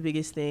that's the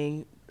biggest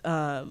thing.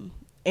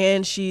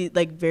 And she,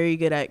 like, very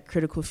good at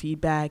critical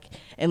feedback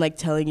and, like,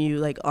 telling you,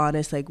 like,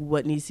 honest, like,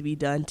 what needs to be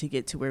done to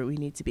get to where we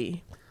need to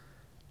be.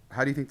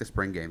 How do you think the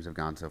spring games have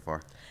gone so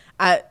far?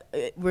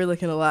 We're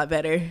looking a lot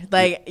better.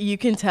 Like, you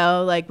can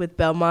tell, like, with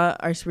Belmont,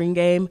 our spring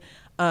game,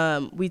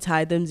 we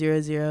tied them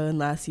 0-0, and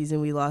last season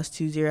we lost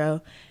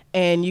 2-0.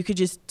 And you could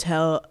just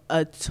tell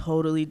a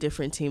totally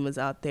different team was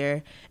out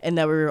there and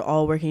that we were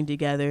all working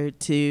together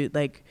to,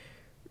 like,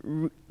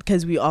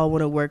 because we all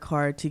want to work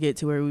hard to get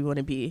to where we want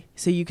to be.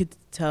 So you could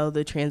tell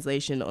the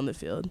translation on the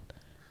field.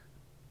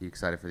 You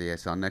excited for the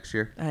ASL next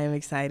year? I am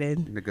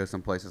excited. To go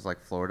some places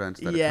like Florida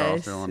instead Yes.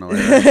 of Charleston,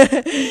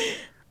 Illinois.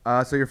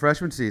 Right? So your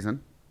freshman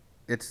season,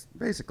 it's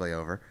basically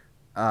over.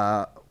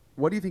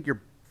 What do you think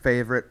your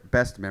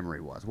best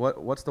memory was?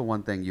 What's the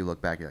one thing you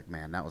look back, you're like,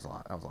 man, that was a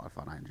lot of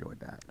fun. I enjoyed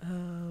that.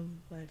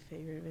 My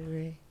favorite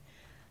memory.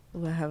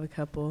 Well, I have a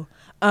couple.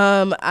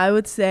 I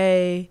would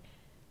say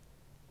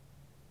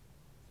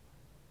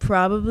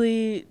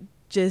probably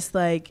just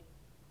like,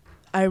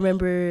 I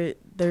remember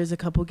there was a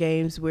couple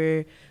games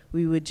where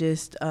we would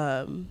just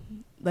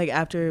like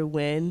after a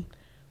win,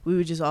 we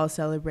would just all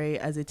celebrate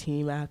as a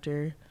team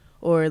after,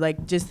 or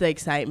like just the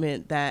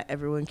excitement that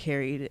everyone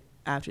carried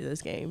after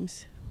those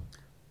games.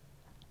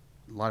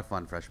 A lot of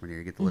fun freshman year.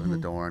 You get to live in the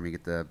dorm. You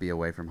get to be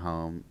away from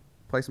home.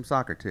 Play some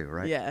soccer too,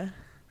 right? Yeah.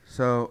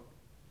 So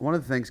one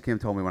of the things Kim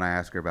told me when I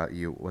asked her about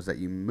you was that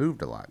you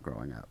moved a lot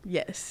growing up.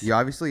 Yes. You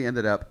obviously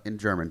ended up in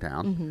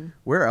Germantown.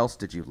 Where else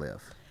did you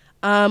live?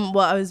 Well,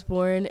 I was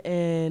born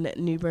in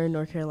New Bern,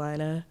 North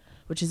Carolina,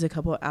 which is a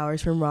couple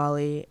hours from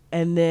Raleigh.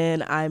 And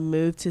then I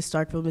moved to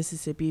Starkville,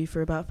 Mississippi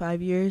for about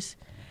 5 years.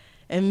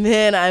 And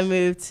then I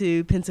moved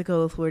to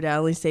Pensacola, Florida. I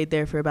only stayed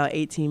there for about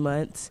 18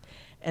 months.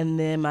 And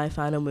then my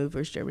final move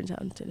was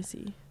Germantown,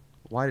 Tennessee.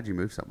 Why did you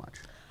move so much?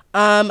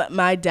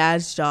 My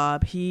dad's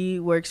job. He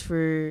worked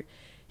for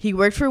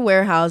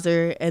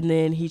Weyerhaeuser, and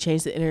then he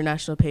changed the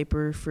international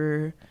paper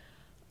for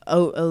a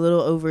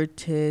little over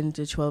 10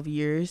 to 12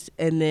 years.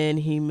 And then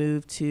he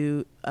moved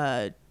to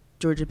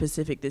Georgia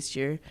Pacific this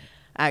year,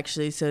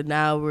 actually. So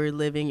now we're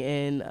living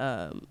in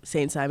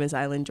St. Simons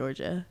Island,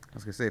 Georgia. I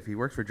was going to say, if he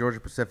works for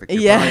Georgia Pacific,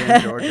 you're probably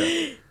in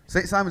Georgia.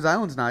 St. Simons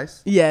Island's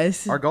nice.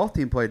 Yes. Our golf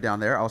team played down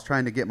there. I was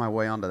trying to get my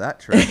way onto that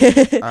trip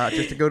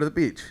just to go to the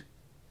beach.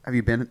 Have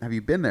you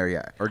been there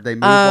yet? Or did they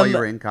move while you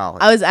were in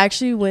college? I was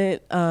actually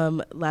went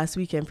last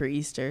weekend for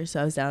Easter, so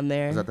I was down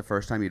there. Was that the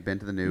first time you'd been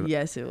to the new?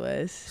 Yes, it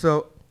was.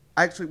 So,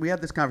 actually, we had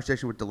this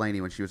conversation with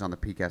Delaney when she was on the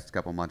PeayCast a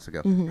couple months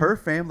ago. Her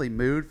family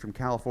moved from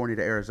California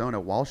to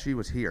Arizona while she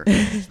was here.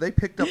 So they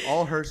picked up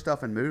all her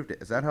stuff and moved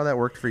it. Is that how that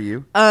worked for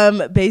you?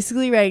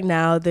 Basically, right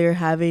now,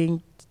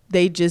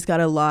 they just got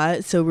a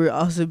lot, so we're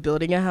also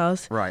building a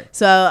house. Right.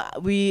 So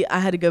I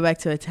had to go back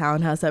to a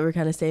townhouse that we're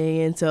kind of staying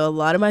in. So a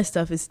lot of my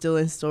stuff is still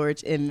in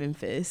storage in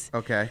Memphis.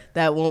 Okay.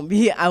 I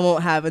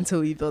won't have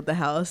until we build the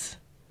house.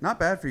 Not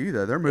bad for you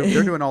though. They're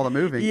doing all the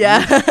moving.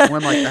 Yeah.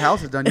 When like the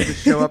house is done, you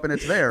just show up and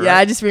it's there. Yeah,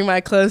 right? I just bring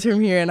my clothes from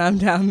here and I'm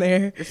down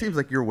there. It seems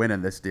like you're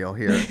winning this deal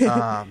here.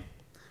 What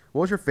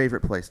was your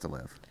favorite place to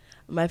live?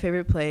 My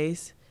favorite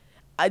place,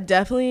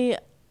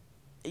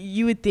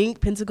 you would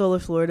think Pensacola,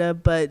 Florida,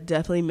 but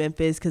definitely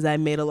Memphis because I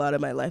made a lot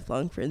of my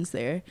lifelong friends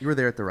there. You were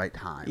there at the right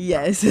time.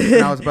 Yes.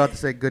 And I was about to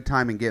say good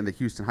timing getting to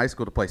Houston High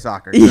School to play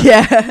soccer. So.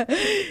 Yeah.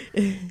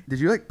 Did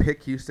you like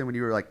pick Houston when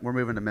you were like, we're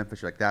moving to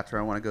Memphis? You're like, that's where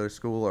I want to go to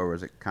school? Or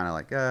was it kind of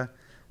like,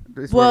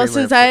 well,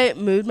 since I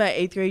moved my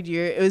 8th grade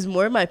year, it was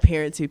more my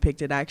parents who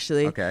picked it,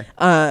 actually. Okay.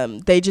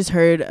 They just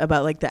heard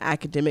about like the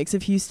academics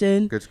of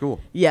Houston. Good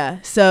school. Yeah.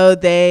 So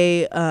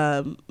they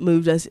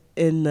moved us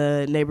in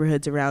the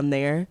neighborhoods around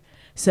there.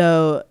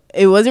 So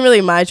it wasn't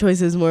really my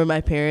choice, it was more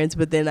my parents,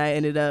 but then I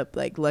ended up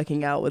like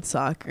lucking out with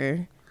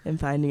soccer and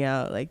finding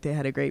out like they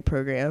had a great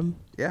program.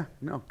 Yeah,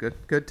 no,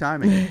 good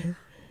timing.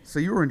 So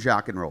you were in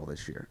Jock and Roll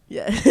this year.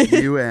 Yeah.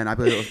 You and I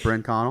believe it was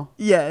Bryn Connell.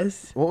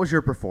 Yes. What was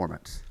your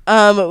performance?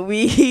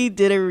 We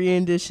did a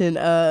rendition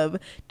of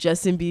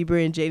Justin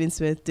Bieber and Jaden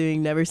Smith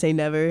doing Never Say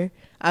Never.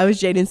 I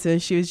was Jaden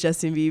Smith, she was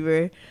Justin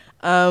Bieber.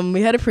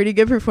 We had a pretty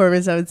good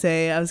performance, I would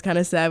say. I was kind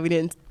of sad we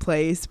didn't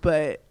place,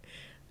 but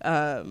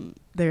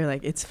they were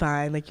like, it's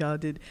fine, like y'all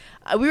did.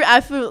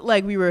 I feel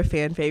like we were a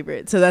fan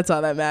favorite, so that's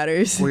all that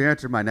matters. Well, you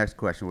answered my next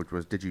question, which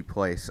was, did you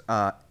place?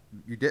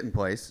 You didn't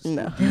place.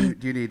 No. Do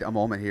you need a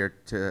moment here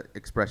to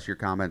express your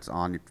comments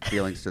on your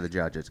feelings to the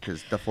judges?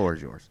 Because the floor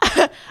is yours.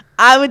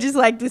 I would just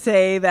like to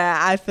say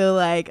that I feel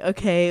like,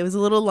 okay, it was a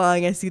little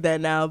long, I see that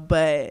now,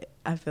 but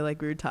I feel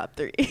like we were top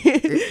 3.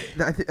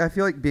 I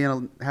feel like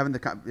having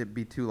it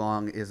be too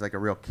long is like a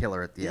real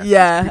killer at the end.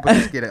 Yeah. People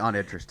just get it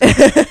uninterested.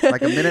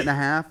 Like a minute and a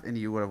half, and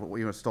you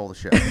would have stole the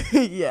show.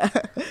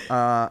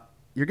 Yeah.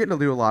 You're getting to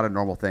do a lot of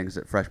normal things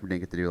that freshmen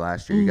didn't get to do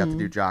last year. You got to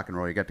do Jock and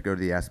Roll. You got to go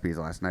to the ESPYs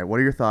last night. What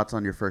are your thoughts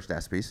on your first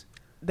ESPYs?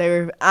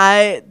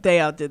 They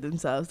outdid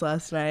themselves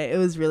last night. It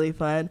was really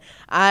fun.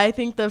 I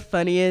think the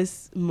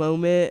funniest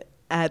moment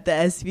at the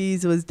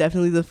ESPYs was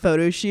definitely the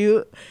photo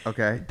shoot.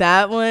 Okay.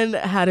 That one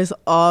had us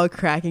all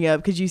cracking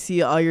up because you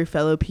see all your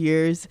fellow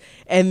peers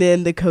and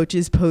then the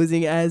coaches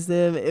posing as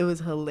them. It was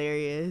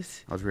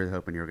hilarious. I was really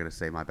hoping you were going to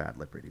say my bad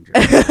lip reading joke.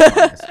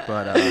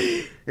 But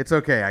it's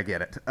okay. I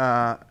get it.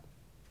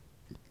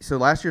 So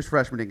last year's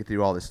freshmen didn't get to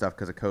do all this stuff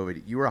because of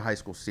COVID. You were a high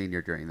school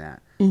senior during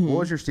that. Mm-hmm.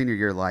 What was your senior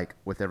year like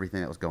with everything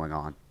that was going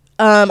on?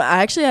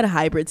 I actually had a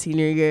hybrid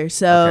senior year.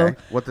 So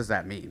okay. What does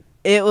that mean?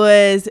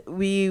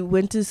 We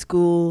went to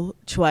school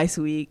twice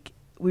a week.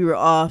 We were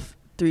off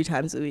 3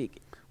 times a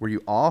week. Were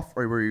you off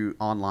or were you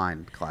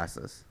online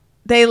classes?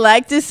 They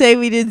like to say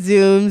we did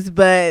Zooms,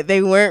 but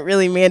they weren't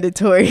really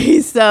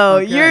mandatory. So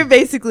okay. You're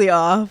basically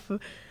off.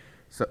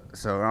 So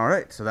all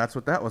right. So that's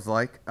what that was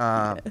like.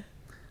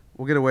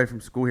 We'll get away from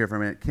school here for a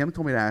minute. Kim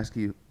told me to ask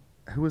you,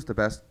 who was the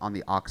best on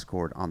the aux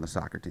cord on the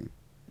soccer team?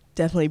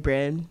 Definitely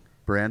Bryn.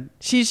 Bryn?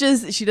 She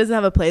doesn't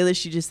have a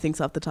playlist. She just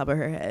thinks off the top of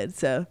her head.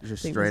 So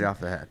Just straight off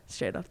the head.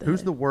 Straight off the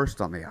Who's head. the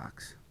worst on the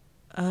Ox?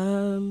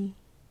 Ooh.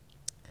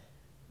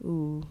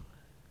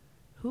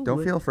 Who Don't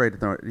would- feel afraid to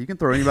throw it. You can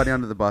throw anybody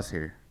under the bus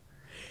here.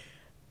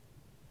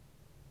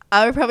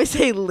 I would probably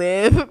say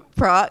Liv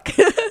Proc.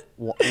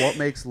 What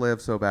makes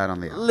Liv so bad on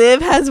the Ox?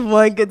 Liv has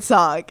one good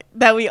song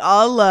that we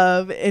all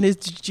love, and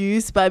it's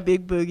Juice by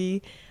Big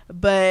Boogie.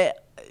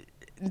 But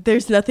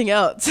there's nothing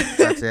else.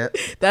 That's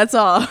it? That's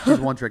all. She's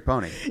a one-trick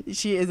pony.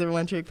 She is a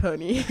one-trick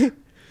pony.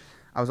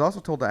 I was also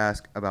told to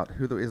ask about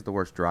who is the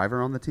worst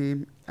driver on the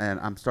team, and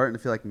I'm starting to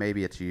feel like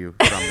maybe it's you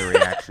from the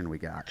reaction we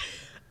got.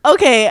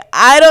 Okay,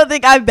 I don't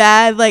think I'm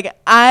bad. Like,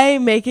 I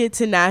make it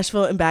to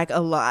Nashville and back a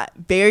lot,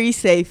 very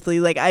safely.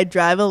 Like, I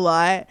drive a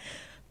lot.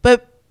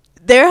 But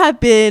there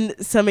have been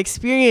some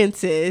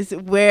experiences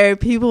where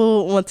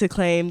people want to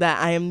claim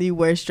that I am the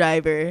worst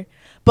driver.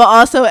 But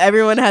also,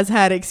 everyone has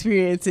had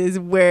experiences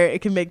where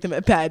it can make them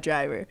a bad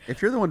driver.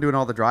 If you're the one doing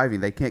all the driving,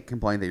 they can't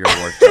complain that you're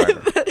the worst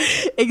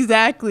driver.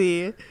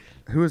 Exactly.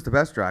 Who is the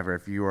best driver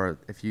if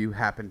you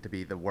happen to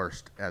be the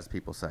worst, as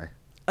people say?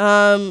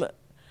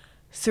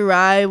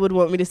 Sarai would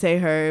want me to say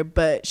her,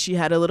 but she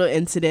had a little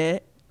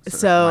incident. So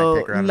So might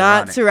take her out of the not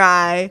running.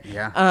 Sarai.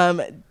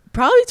 Yeah.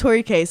 Probably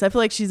Tori Case. I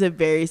feel like she's a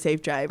very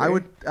safe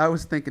driver. I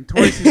was thinking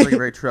Tori seems like a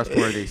very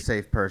trustworthy,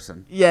 safe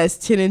person. Yes,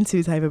 10 and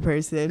 2 type of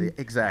person.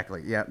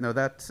 Exactly. Yeah. No,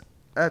 that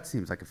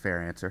seems like a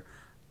fair answer.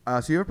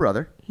 So you have a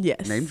brother.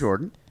 Yes. Named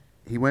Jordan.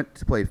 He went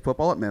to play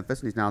football at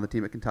Memphis, and he's now on the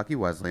team at Kentucky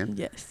Wesleyan.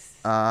 Yes.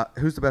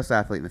 Who's the best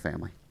athlete in the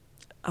family?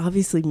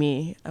 Obviously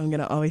me. I'm going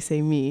to always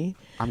say me.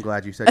 I'm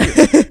glad you said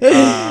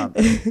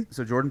you.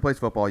 So Jordan plays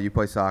football. You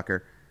play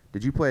soccer.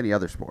 Did you play any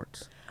other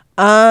sports?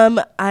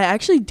 I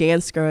actually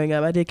danced growing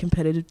up. I did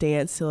competitive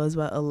dance till I was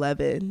about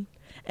 11.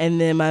 And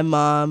then my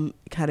mom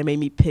kind of made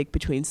me pick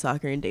between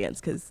soccer and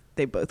dance because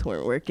they both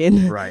weren't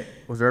working. Right.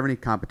 Was there ever any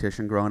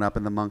competition growing up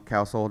in the Monk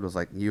household? Was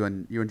like you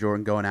and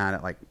Jordan going at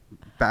it like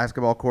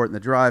basketball court in the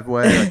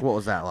driveway? Like what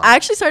was that like? I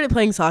actually started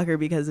playing soccer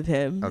because of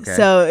him. Okay.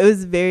 So it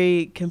was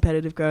very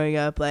competitive growing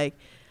up. Like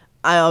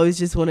I always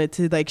just wanted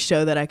to like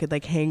show that I could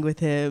like hang with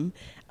him.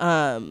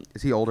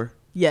 Is he older?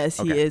 Yes,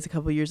 he Okay. is a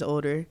couple years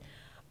older.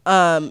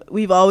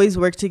 We've always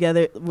worked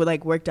together. We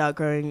like worked out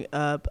growing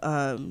up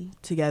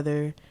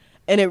together.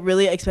 And it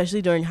really,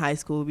 especially during high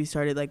school, we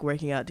started like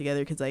working out together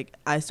because like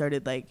I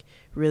started like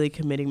really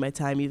committing my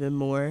time even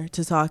more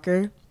to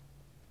soccer.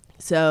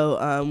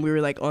 So we were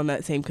like on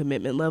that same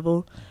commitment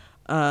level,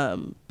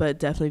 but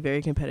definitely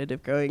very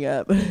competitive growing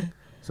up.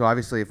 So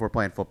obviously, if we're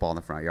playing football in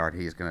the front yard,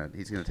 he's gonna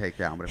take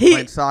down. But if we're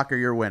playing soccer,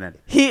 you're winning.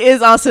 He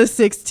is also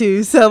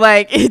 6'2", so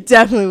like it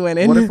definitely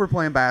winning. What if we're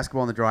playing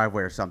basketball in the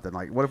driveway or something?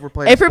 Like what if we're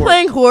playing? If we're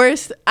playing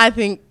horse, I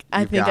think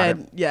got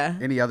him. yeah.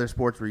 Any other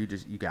sports where you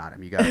got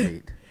him? You got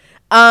beat.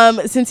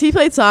 Since he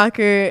played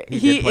soccer, He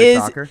he did play is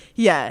soccer?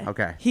 yeah.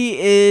 Okay. He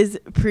is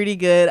pretty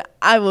good.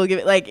 I will give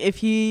it like if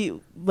he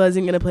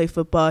wasn't gonna play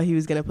football, he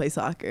was gonna play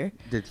soccer.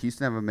 Did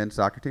Houston have a men's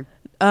soccer team?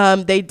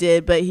 They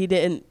did, but he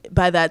didn't.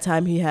 By that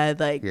time, he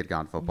had like He had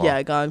gone football.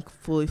 yeah, gone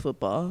fully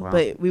football. Wow.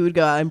 But we would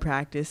go out and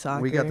practice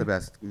soccer. We got the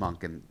best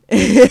Monk and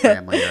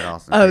family here at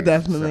Austin. Oh, Peay,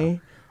 definitely.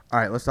 so. All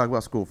right, let's talk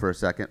about school for a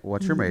second.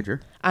 What's your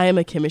major? I am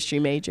a chemistry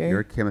major.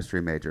 You're a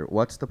chemistry major.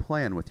 What's the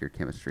plan with your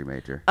chemistry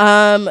major?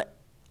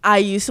 I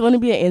used to want to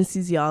be an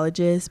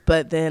anesthesiologist,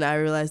 but then I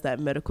realized that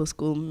medical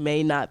school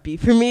may not be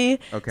for me.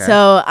 Okay.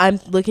 So I'm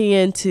looking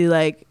into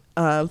like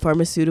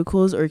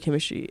pharmaceuticals or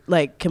chemistry,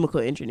 like chemical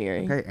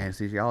engineering. Okay,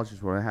 anesthesiologist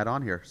is what I had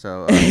on here.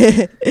 So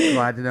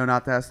glad to know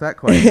not to ask that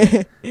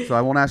question. So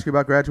I won't ask you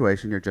about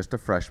graduation. You're just a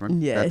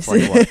freshman. Yes.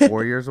 That's like what,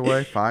 4 years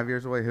away, 5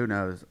 years away? Who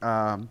knows?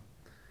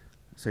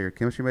 So you're a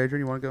chemistry major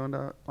and you want to go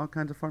into all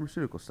kinds of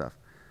pharmaceutical stuff.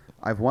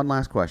 I have one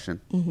last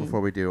question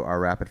before we do our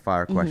rapid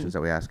fire questions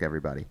that we ask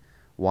everybody.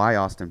 Why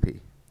Austin Peay?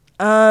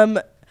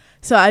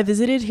 So I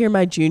visited here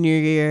my junior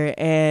year,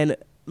 and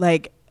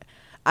like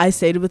I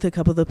stayed with a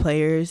couple of the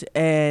players,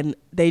 and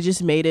they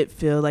just made it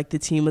feel like the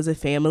team was a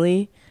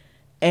family.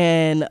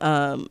 And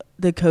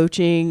the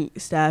coaching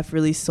staff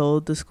really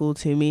sold the school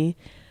to me.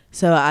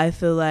 So I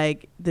feel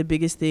like the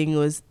biggest thing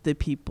was the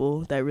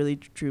people that really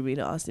drew me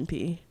to Austin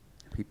Peay.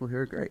 People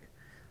here are great.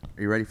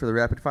 Are you ready for the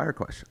rapid fire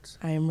questions?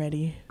 I am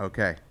ready.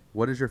 Okay.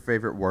 What is your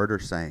favorite word or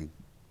saying?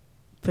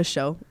 For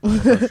sure.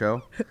 For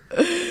show?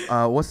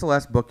 What's the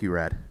last book you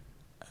read?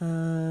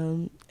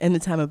 In the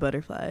Time of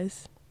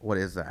Butterflies. What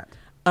is that?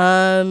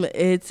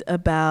 It's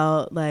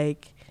about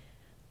like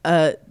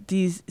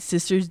these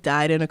sisters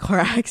died in a car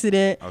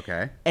accident.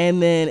 Okay.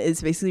 And then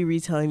it's basically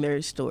retelling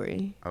their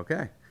story.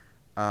 Okay.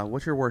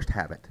 What's your worst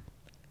habit?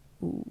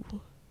 Ooh,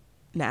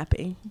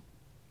 napping.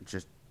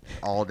 Just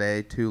all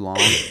day, too long?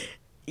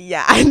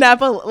 Yeah, I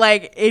nap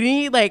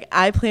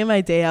I plan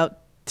my day out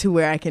to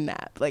where I can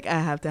nap. Like I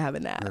have to have a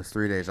nap. Those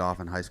 3 days off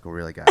in high school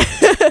really got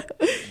you.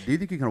 Do you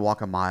think you can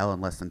walk a mile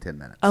in less than 10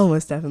 minutes? Oh,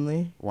 most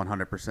definitely.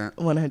 100%?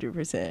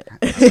 100%.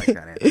 I like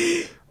that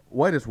answer.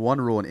 What is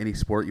one rule in any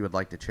sport you would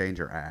like to change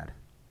or add?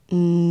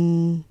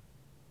 Ooh,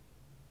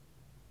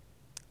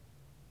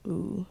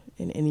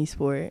 in any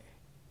sport.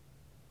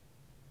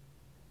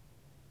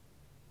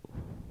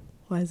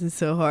 Why is it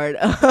so hard?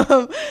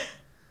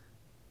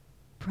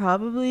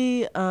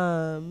 Probably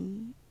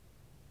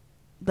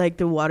like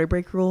the water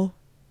break rule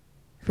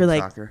for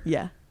like soccer?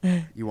 Yeah.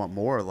 You want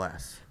more or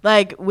less?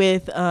 Like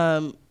with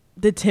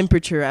the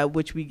temperature at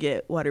which we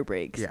get water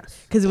breaks.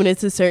 Yes. Because when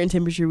it's a certain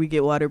temperature, we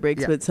get water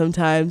breaks. Yeah. But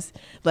sometimes,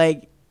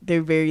 like,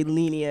 they're very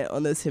lenient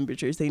on those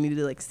temperatures. They need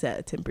to, like, set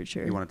a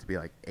temperature. You want it to be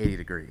like 80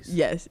 degrees.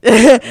 Yes.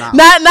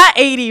 Not not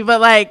 80,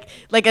 but like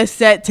a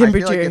set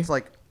temperature. I feel like it's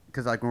like,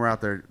 because like when we're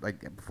out there,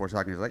 like before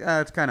soccer, it's like,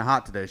 it's kind of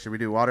hot today. Should we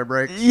do water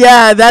breaks?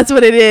 Yeah, that's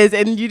what it is.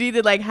 And you need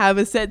to like have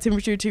a set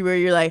temperature to where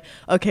you're like,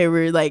 okay,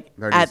 we're like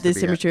There at needs to this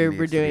be temperature needs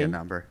we're to be a doing.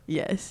 number.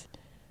 Yes.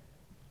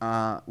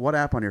 What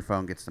app on your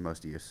phone gets the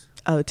most use?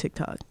 Oh,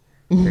 TikTok.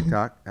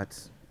 TikTok?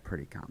 That's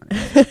pretty common.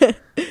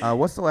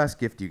 What's the last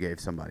gift you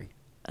gave somebody?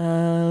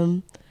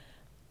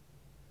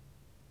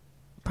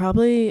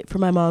 Probably for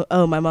my mom.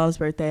 Oh, my mom's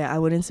birthday. I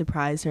went and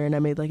surprised her, and I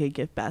made like a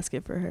gift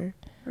basket for her.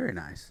 Very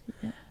nice.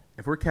 Yeah.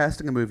 If we're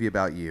casting a movie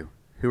about you,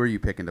 who are you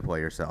picking to play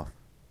yourself?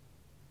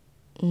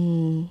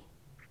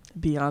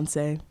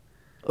 Beyonce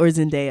or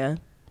Zendaya.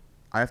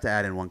 I have to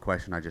add in one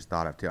question I just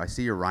thought of too. I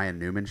see your Ryan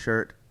Newman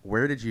shirt.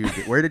 Where did you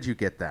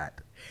get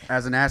that?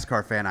 As a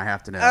NASCAR fan, I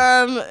have to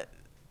know.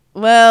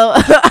 Well,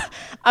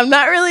 I'm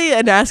not really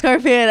a NASCAR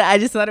fan. I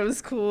just thought it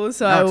was cool,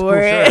 so I wore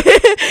it.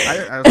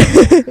 I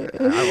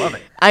love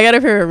it. I got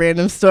it from a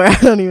random store. I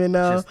don't even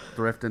know. Just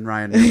thrifting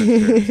Ryan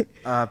Newman shirts.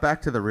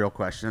 Back to the real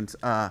questions.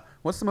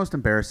 What's the most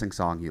embarrassing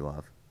song you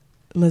love?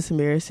 Most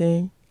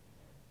embarrassing?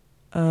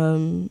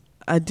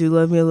 I do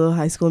love me a little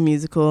High School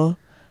Musical.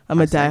 I'm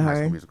a High School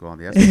diehard. Musical on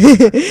the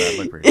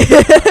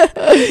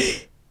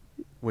SNL.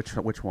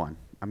 Which one?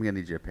 I'm gonna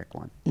need you to pick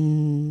one.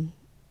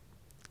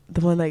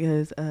 The one that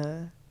goes,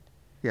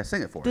 Yeah,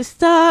 sing it for the us.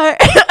 start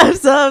of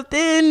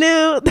something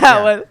new.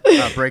 That one.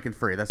 Breaking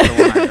Free. That's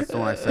the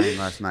one I sang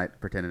last night,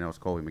 pretending it was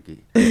Colby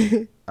McGee.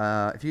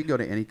 If you could go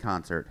to any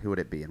concert, who would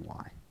it be and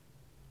why?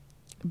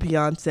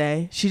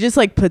 Beyonce. She just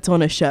like puts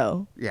on a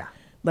show. Yeah,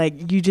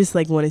 Like you just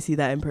like want to see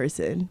that in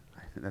person.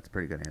 I think that's a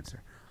pretty good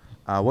answer.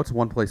 What's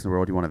one place in the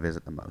world you want to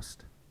visit the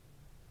most?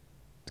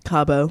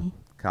 Cabo.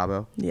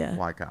 Cabo? Yeah.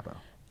 Why Cabo?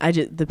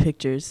 The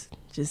pictures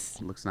just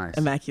It looks nice.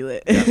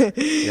 immaculate.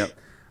 Yep.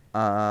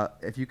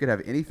 If you could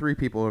have any three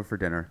people over for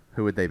dinner,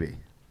 who would they be?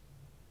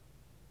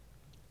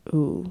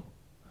 Ooh.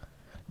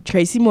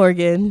 Tracy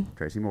Morgan.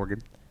 Tracy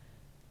Morgan.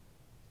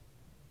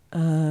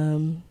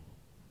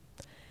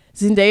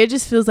 Zendaya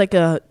just feels like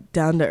a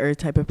down to earth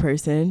type of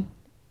person.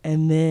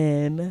 And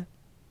then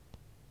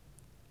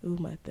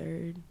my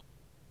third.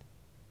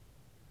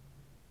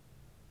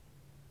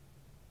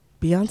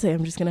 Beyonce.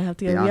 I'm just gonna have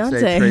to go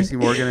Beyonce. Tracy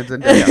Morgan, and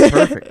Zendaya.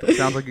 Perfect. It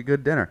sounds like a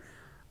good dinner.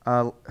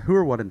 Who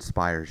or what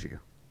inspires you?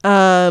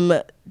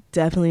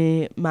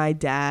 Definitely my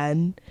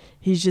dad.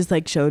 He's just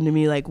like shown to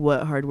me like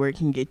what hard work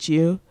can get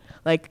you,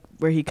 like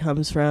where he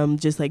comes from,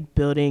 just like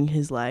building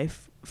his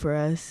life for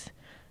us.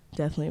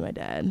 Definitely my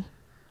dad.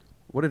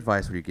 What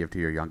advice would you give to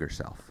your younger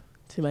self?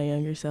 To my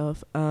younger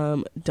self,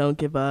 don't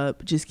give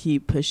up. Just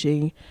keep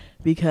pushing,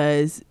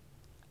 because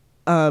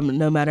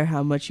no matter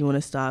how much you want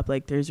to stop,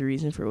 like there's a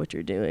reason for what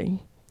you're doing.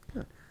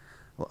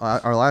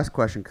 Well, our last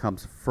question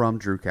comes from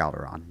Drew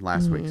Calderon,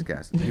 last week's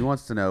guest. He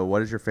wants to know,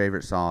 what is your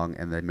favorite song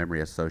and the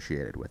memory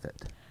associated with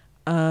it?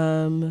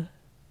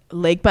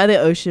 Lake by the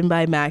Ocean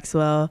by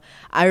Maxwell.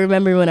 I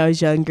remember when I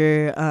was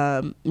younger,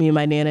 me and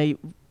my Nana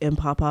and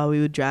Papa, we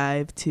would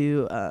drive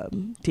to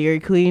Dairy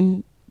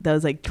Queen. That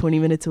was like 20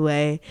 minutes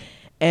away.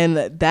 And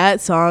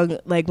that song,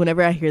 like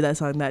whenever I hear that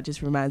song, that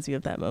just reminds me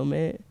of that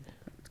moment.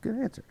 That's a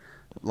good answer.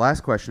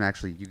 Last question,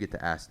 actually, you get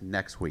to ask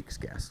next week's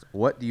guest.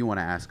 What do you want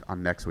to ask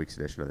on next week's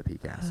edition of the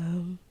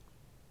PeayCast?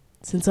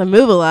 Since I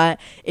move a lot,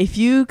 if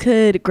you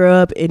could grow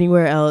up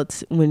anywhere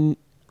else when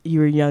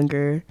you were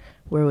younger,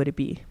 where would it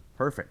be?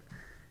 Perfect.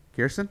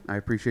 Kirsten, I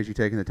appreciate you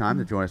taking the time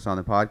to join us on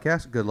the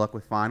podcast. Good luck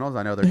with finals.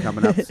 I know they're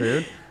coming up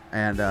soon.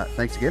 And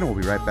thanks again.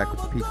 We'll be right back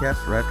with the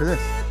PeayCast right after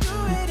this.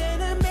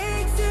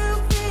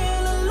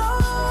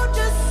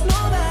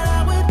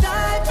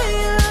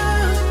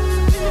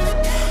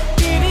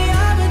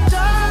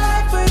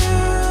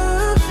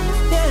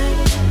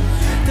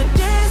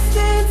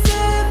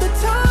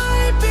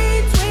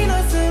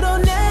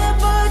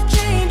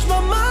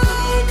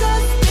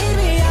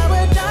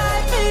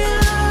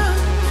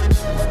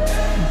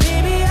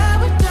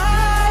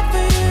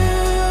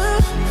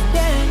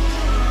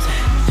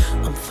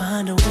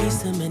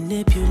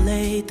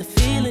 Manipulate the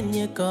feeling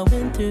you're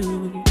going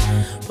through,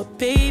 but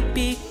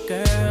baby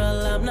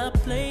girl, I'm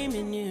not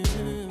blaming you.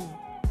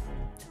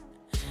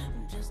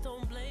 Just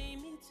don't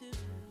blame me too.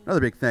 Another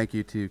big thank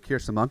you to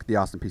Kirsten Monk, the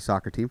Austin Peay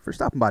soccer team, for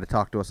stopping by to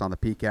talk to us on the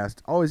PeayCast.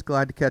 Always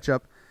glad to catch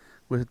up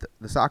with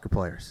the soccer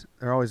players.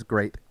 They're always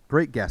great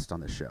guests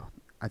on this show.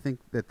 I think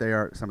that they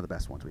are some of the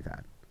best ones we've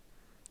had.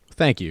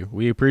 Thank you.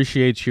 We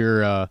appreciate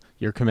your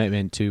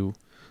commitment to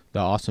the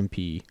Awesome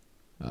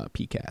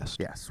PeayCast.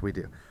 Yes, we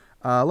do.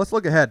 Let's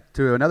look ahead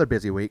to another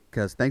busy week,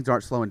 because things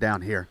aren't slowing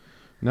down here.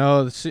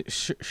 No,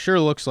 sure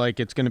looks like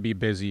it's going to be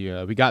busy.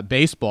 We got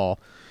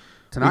baseball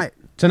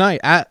Tonight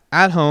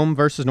at home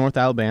versus North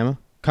Alabama.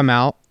 come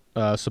out,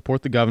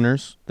 support the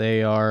Governors.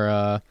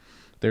 They're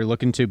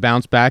looking to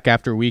bounce back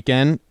after a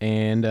weekend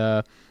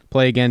and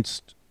play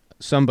against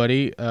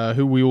somebody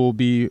who we will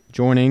be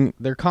joining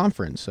their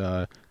conference.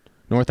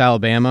 North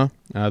Alabama.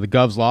 The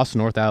Govs lost to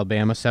North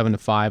Alabama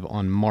 7-5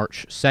 on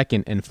March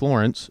 2nd in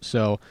Florence.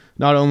 So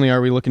not only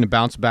are we looking to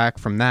bounce back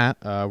from that,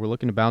 we're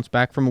looking to bounce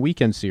back from a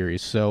weekend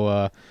series.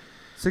 So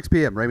 6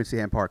 p.m. Raymond C.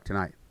 Ham Park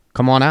tonight.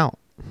 Come on out.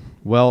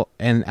 Well,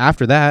 and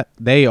after that,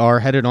 they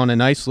are headed on a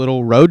nice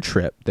little road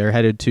trip. They're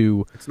headed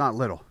to. It's not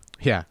little.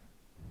 Yeah,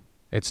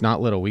 it's not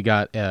little. We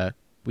got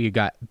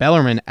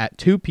Bellarmine at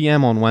 2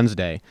 p.m. on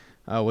Wednesday.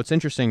 What's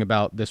interesting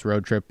about this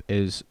road trip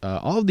is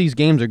all of these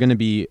games are going to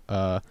be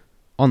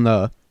in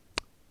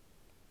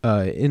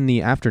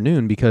the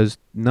afternoon because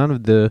none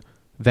of the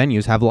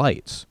venues have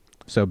lights.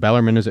 So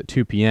Bellarmine is at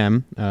 2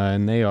 p.m.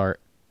 And they are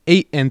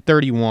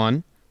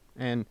 8-31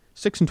 and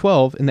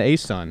 6-12 in the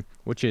A-Sun,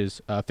 which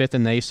is 5th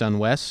in the A-Sun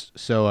West.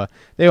 So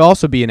they'll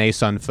also be an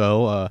A-Sun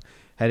foe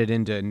headed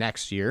into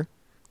next year.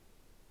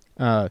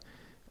 And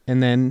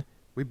then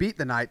we beat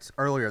the Knights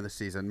earlier in the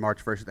season,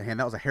 March 1st at the hand.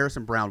 That was a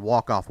Harrison Brown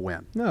walk-off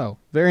win. No,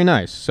 very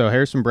nice. So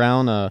Harrison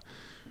Brown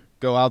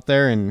go out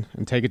there and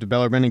take it to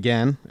Bellarmine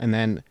again, and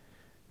then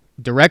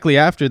directly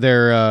after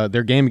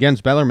their game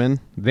against Bellarmine,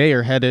 they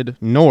are headed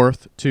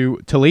north to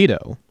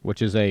Toledo,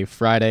 which is a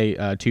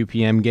Friday 2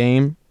 p.m.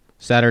 game,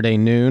 Saturday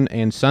noon,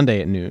 and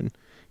Sunday at noon.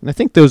 And I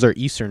think those are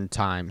Eastern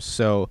times.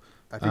 So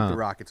I think the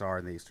Rockets are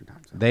in the Eastern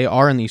time zone. They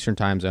are in the Eastern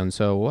time zone,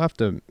 so we'll have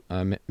to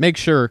make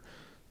sure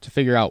to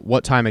figure out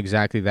what time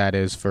exactly that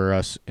is for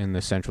us in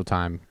the Central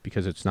time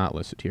because it's not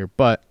listed here.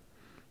 But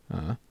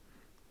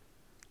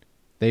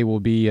they will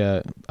be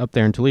up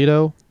there in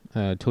Toledo.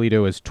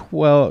 Toledo is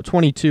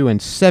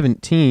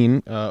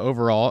 22-17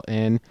 overall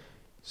and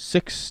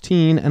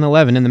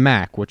 16-11 in the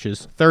MAC, which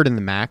is third in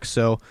the MAC.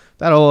 So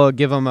that'll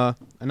give them a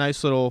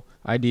nice little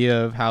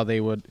idea of how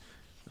they would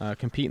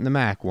compete in the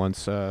MAC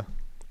once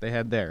they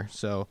head there.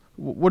 So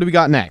what do we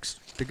got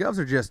next? The Govs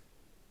are just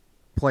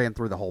playing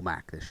through the whole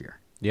MAC this year.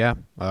 Yeah.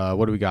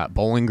 What do we got?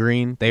 Bowling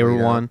Green. They were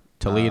one.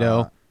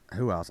 Toledo.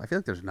 Who else? I feel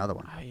like there's another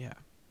one. Yeah.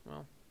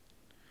 Well.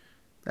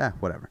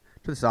 Whatever.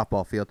 To the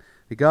softball field.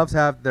 The Govs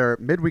have their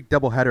midweek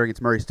doubleheader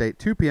against Murray State,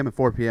 2 p.m. and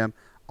 4 p.m.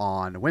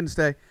 on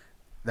Wednesday.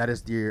 That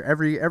is the year.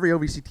 Every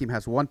OVC team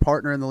has one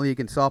partner in the league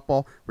in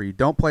softball where you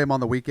don't play them on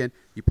the weekend.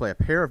 You play a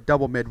pair of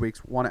double midweeks,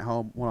 one at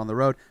home, one on the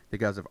road. The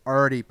Govs have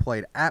already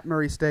played at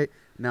Murray State.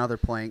 Now they're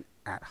playing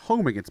at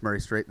home against Murray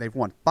State. They've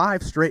won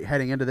 5 straight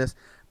heading into this,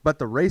 but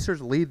the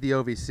Racers lead the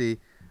OVC.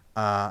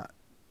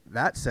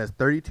 That says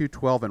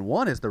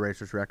 32-12-1 is the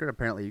Racers record.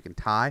 Apparently you can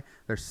tie.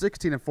 They're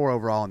 16-4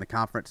 overall in the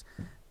conference.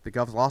 The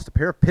Govs lost a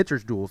pair of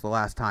pitchers duels the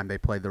last time they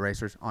played the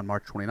Racers on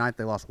March 29th.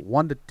 They lost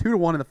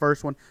 2-1 in the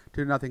first one,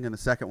 2-0 in the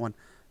second one.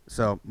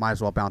 So might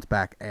as well bounce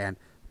back and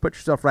put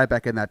yourself right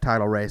back in that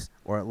title race,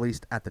 or at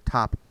least at the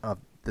top of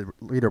the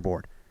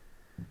leaderboard.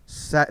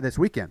 This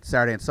weekend,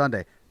 Saturday and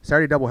Sunday.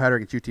 Saturday doubleheader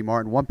against UT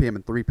Martin, 1 p.m.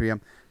 and 3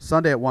 p.m.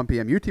 Sunday at 1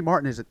 p.m. UT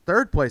Martin is at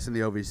third place in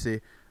the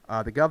OVC.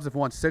 The Govs have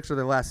won 6 of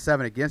their last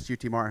 7 against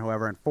UT Martin,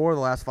 however, and 4 of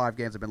the last 5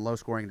 games have been low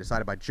scoring and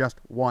decided by just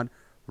 1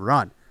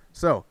 run.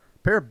 So, a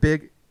pair of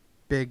big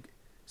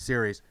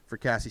series for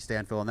Cassie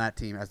Stanfield and that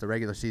team as the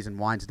regular season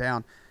winds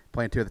down.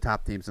 Playing 2 of the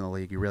top teams in the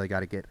league, you really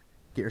got to get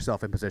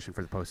yourself in position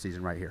for the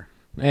postseason right here.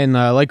 And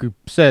like we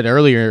said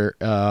earlier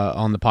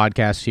on the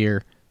podcast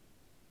here,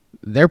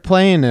 they're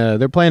playing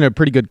a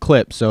pretty good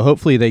clip. So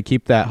hopefully they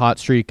keep that hot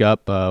streak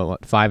up.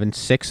 5 and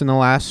 6 in the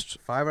last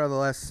 5 out of the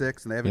last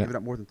 6, and they haven't given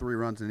up more than 3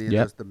 runs in the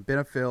end. The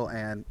Benefiel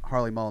and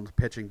Harley Mullins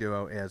pitching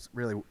duo is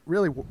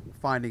really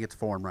finding its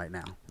form right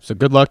now. So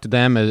good luck to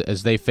them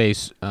as they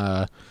face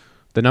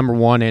the number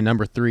 1 and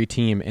number 3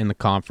 team in the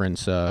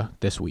conference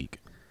this week.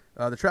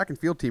 The track and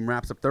field team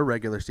wraps up their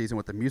regular season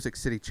with the Music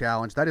City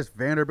Challenge. That is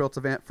Vanderbilt's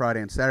event Friday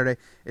and Saturday.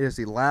 It is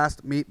the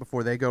last meet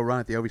before they go run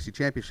at the OVC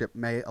Championship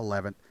May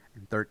 11th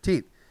and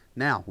 13th.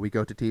 Now we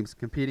go to teams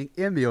competing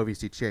in the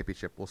OVC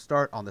Championship. We'll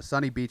start on the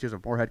sunny beaches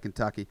of Moorhead,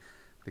 Kentucky.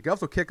 The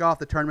Govs will kick off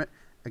the tournament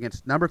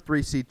against number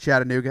 3 seed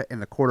Chattanooga in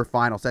the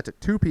quarterfinals. That's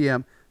at 2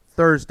 p.m.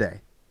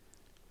 Thursday.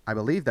 I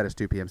believe that is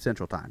 2 p.m.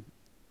 Central Time.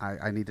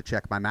 I need to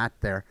check my math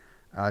there.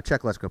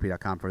 Check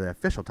letsgop.com for the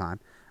official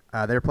time.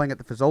 They're playing at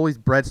the Fazoli's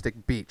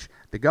Breadstick Beach.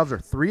 The Govs are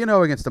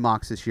 3-0 against the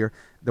Mocs this year.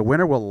 The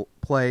winner will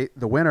play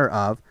the winner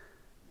of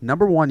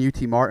number 1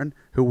 UT Martin,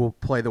 who will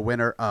play the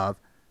winner of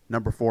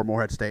number 4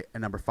 Moorhead State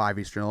and number 5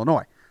 Eastern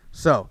Illinois.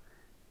 So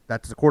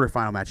that's the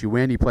quarterfinal match. You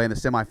win, you play in the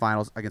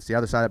semifinals against the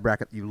other side of the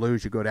bracket. You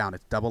lose, you go down.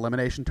 It's double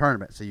elimination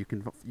tournament. So you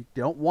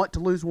don't want to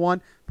lose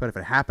one, but if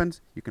it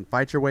happens, you can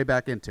fight your way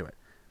back into it.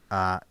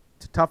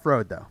 It's a tough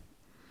road, though.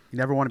 You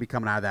never want to be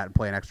coming out of that and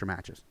playing extra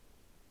matches.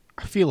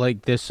 I feel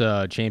like this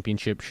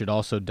championship should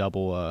also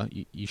double.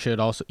 You should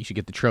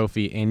get the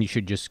trophy, and you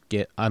should just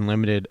get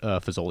unlimited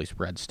Fazoli's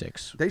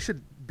breadsticks. They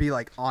should be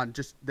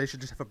they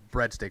should just have a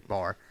breadstick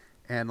bar,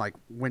 and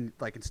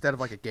instead of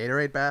a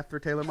Gatorade bath for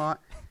Taylor Mott,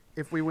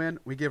 if we win,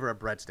 we give her a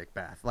breadstick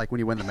bath, like when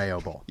you win the Mayo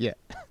Bowl. Yeah.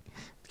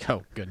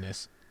 Oh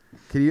goodness.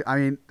 Can you? I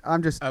mean,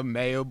 I'm just a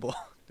Mayo Bowl.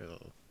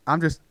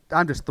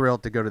 I'm just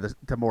thrilled to go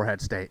to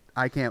Morehead State.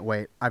 I can't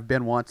wait. I've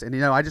been once, and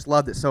I just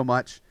loved it so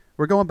much.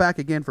 We're going back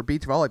again for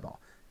beach volleyball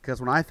because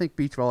when I think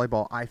beach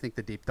volleyball, I think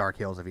the deep dark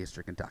hills of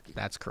Eastern Kentucky.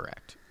 That's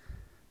correct.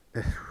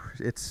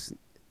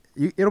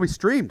 It'll be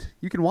streamed.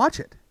 You can watch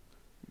it.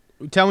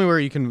 Tell me where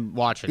you can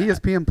watch it.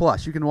 ESPN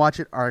Plus. You can watch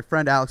it. Our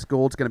friend Alex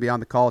Gould's going to be on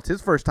the call. It's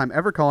his first time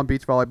ever calling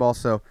beach volleyball,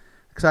 so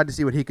excited to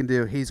see what he can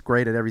do. He's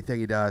great at everything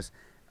he does.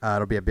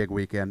 It'll be a big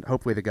weekend.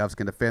 Hopefully the Govs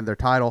can defend their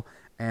title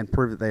and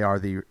prove that they are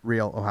the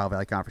real Ohio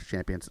Valley Conference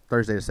champions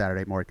Thursday to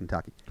Saturday at Morehead,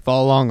 Kentucky.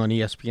 Follow along on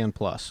ESPN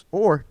Plus.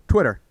 Or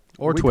Twitter.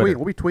 Or Twitter.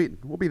 We'll be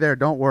tweeting. We'll be there.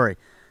 Don't worry.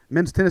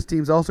 Men's tennis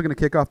team's also going to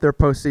kick off their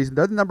postseason.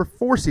 They're the number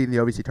 4 seed in the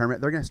OVC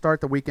tournament. They're going to start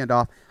the weekend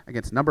off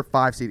against number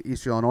 5 seed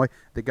Eastern Illinois.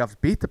 The Govs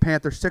beat the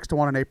Panthers 6-1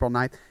 on April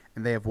 9th,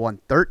 and they have won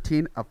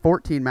 13 of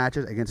 14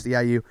 matches against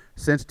EIU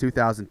since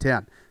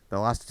 2010. They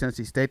lost to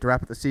Tennessee State to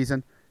wrap up the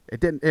season.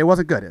 It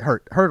wasn't good. It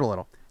hurt a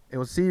little. It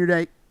was senior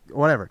day,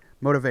 whatever.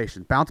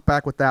 Motivation. Bounce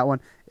back with that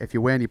one. If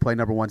you win, you play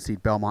number 1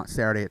 seed Belmont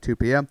Saturday at 2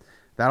 p.m.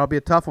 That'll be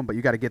a tough one, but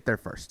you got to get there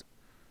first.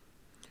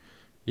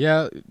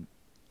 Yeah,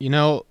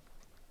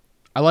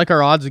 I like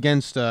our odds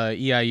against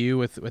EIU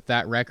with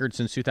that record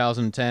since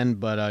 2010,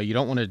 but you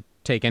don't want to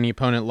take any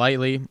opponent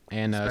lightly,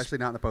 and especially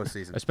not in the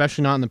postseason.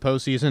 Especially not in the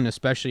postseason,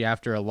 especially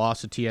after a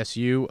loss to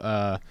TSU.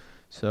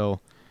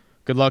 So,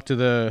 good luck to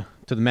the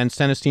men's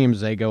tennis team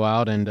as they go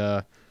out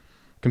and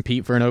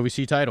compete for an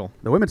OVC title.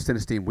 The women's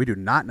tennis team, we do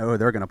not know who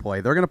they're going to play.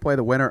 They're going to play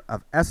the winner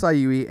of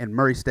SIUE and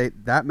Murray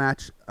State. That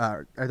match,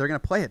 they're going to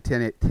play at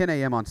 10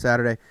 a.m. on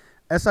Saturday.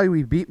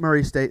 SIUE beat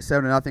Murray State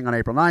 7-0 on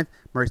April 9th.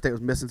 Murray State was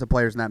missing some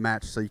players in that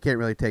match, so you can't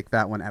really take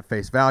that one at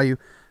face value.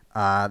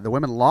 The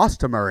women lost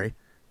to Murray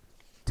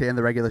to end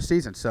the regular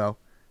season, so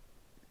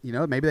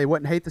maybe they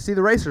wouldn't hate to see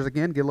the Racers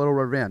again get a little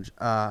revenge.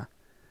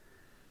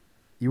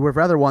 You would have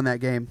rather won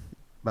that game,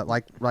 but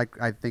like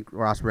I think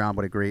Ross Brown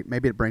would agree,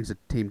 maybe it brings the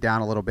team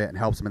down a little bit and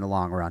helps them in the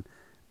long run.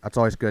 That's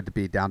always good to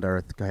be down to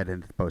earth. Go ahead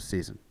into the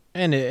postseason.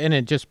 And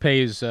it just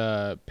pays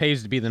to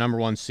be the number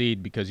 1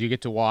 seed because you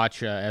get to watch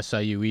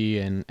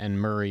SIUE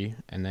and Murray,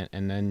 and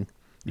then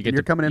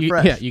you're coming in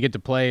fresh. Yeah, you get to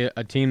play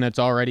a team that's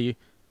already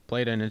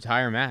played an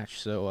entire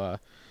match. So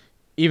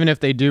even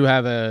if they do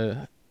have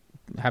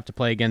to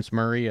play against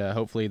Murray,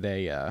 hopefully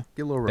they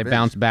get a little they revenge.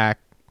 bounce back,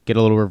 get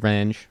a little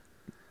revenge.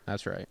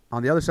 That's right.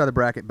 On the other side of the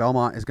bracket,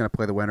 Belmont is going to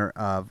play the winner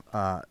of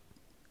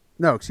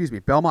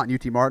Belmont and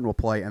UT Martin will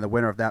play, and the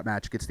winner of that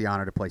match gets the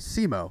honor to play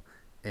SEMO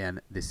in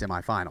the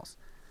semifinals.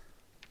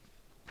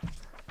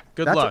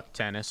 Good luck,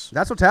 tennis.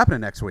 That's what's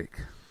happening next week.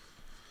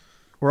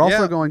 We're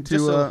also going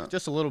to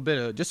just a little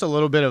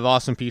bit of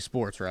Awesome P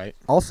Sports, right?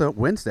 Also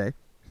Wednesday,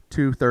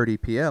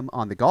 2:30 p.m.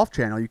 on the Golf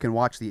Channel, you can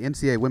watch the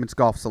NCAA Women's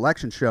Golf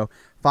Selection Show.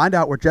 Find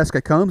out where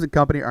Jessica Combs and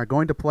company are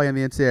going to play in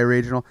the NCAA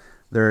Regional.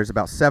 There's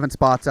about 7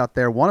 spots out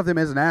there. One of them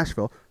is in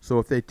Nashville, so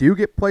if they do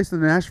get placed in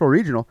the Nashville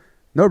Regional,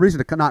 no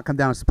reason to not come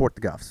down and support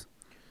the Govs.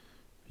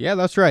 Yeah,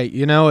 that's right.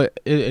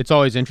 It's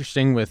always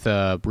interesting with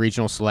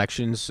regional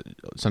selections.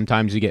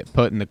 Sometimes you get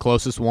put in the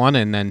closest one,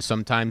 and then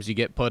sometimes you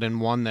get put in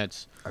one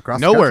that's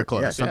across nowhere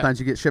close. Yeah, sometimes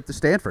you get shipped to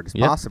Stanford. It's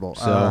possible.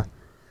 So,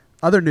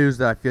 other news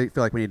that I feel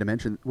like we need to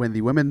mention, when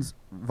the women's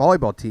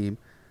volleyball team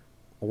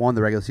won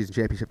the regular season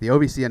championship, the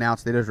OVC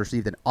announced that it has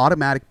received an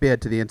automatic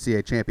bid to the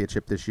NCAA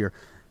championship this year.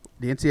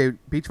 The NCAA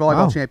Beach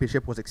Volleyball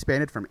Championship was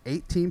expanded from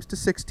 8 teams to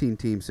 16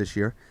 teams this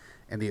year,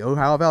 and the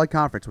Ohio Valley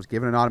Conference was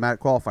given an automatic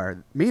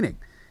qualifier, meaning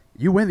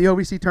you win the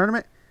OVC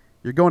tournament,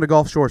 you're going to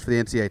Gulf Shores for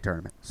the NCAA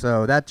tournament.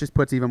 So that just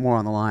puts even more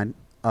on the line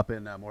up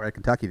in Morehead,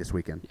 Kentucky this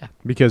weekend. Yeah,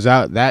 because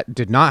that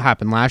did not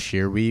happen last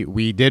year.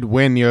 We did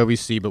win the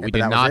OVC, but we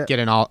did not get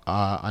an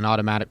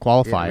automatic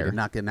qualifier. We did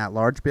not get in that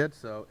large bid,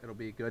 so it'll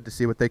be good to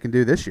see what they can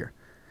do this year.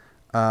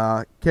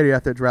 Katie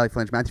Etheridge, Riley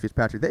Flinch, Matthew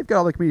Fitzpatrick, they've got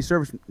all the community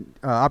service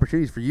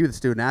opportunities for you, the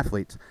student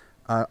athletes.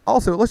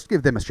 Also, let's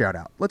give them a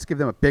shout-out. Let's give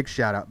them a big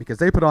shout-out because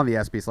they put on the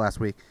ESPYs last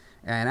week.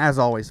 And as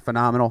always,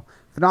 phenomenal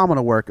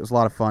work. It was a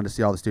lot of fun to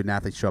see all the student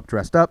athletes show up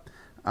dressed up.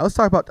 Let's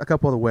talk about a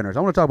couple of the winners. I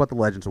want to talk about the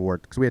Legends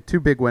Award because we had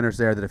 2 big winners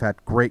there that have had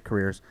great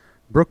careers.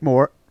 Brooke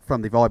Moore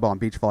from the volleyball and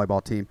beach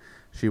volleyball team.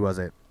 She was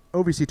an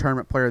OVC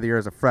Tournament Player of the Year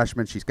as a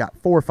freshman. She's got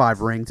 4 or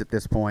 5 rings at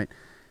this point.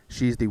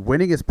 She's the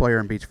winningest player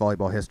in beach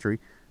volleyball history.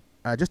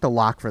 Just a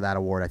lock for that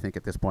award, I think,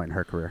 at this point in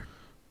her career.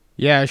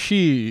 Yeah,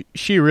 she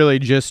really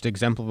just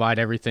exemplified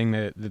everything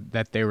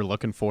that they were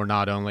looking for.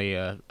 Not only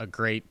a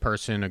great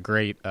person, a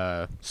great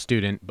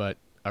student, but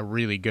a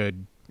really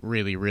good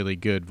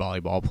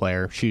volleyball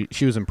player.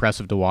 She was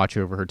impressive to watch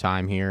over her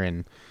time here,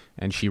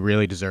 and she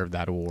really deserved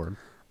that award.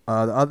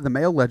 The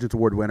male Legends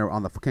Award winner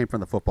came from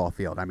the football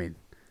field. I mean,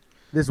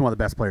 this is one of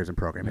the best players in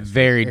program history.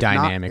 Very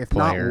dynamic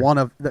player.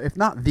 If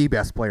not the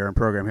best player in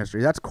program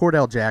history. That's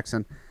Cordell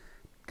Jackson,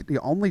 the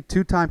only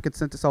 2-time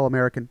consensus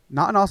All-American,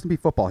 not in Austin Peay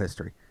football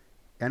history,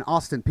 in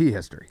Austin Peay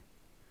history.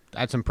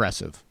 That's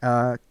impressive.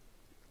 I'm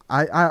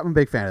a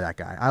big fan of that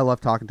guy. I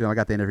love talking to him. I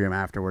got to interview him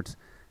afterwards.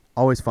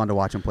 Always fun to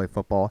watch him play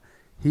football.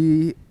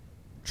 He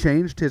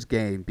changed his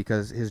game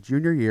because his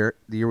junior year,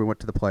 the year we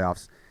went to the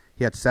playoffs,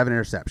 he had 7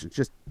 interceptions.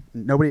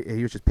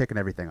 He was just picking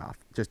everything off.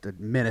 Just a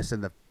menace in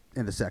the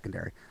in the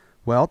secondary.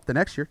 Well, the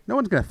next year, no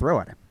one's going to throw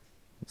at him.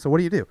 So what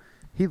do?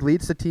 He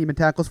leads the team in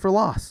tackles for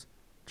loss.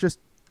 Just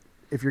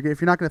if you're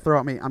not going to throw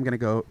at me, I'm going to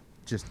go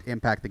just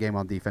impact the game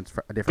on defense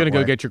for a different way.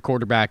 Going to go get your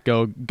quarterback,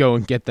 go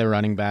and get the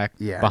running back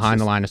behind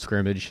the line of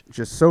scrimmage.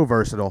 Just so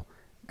versatile.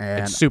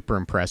 And it's super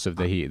impressive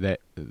that he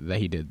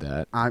did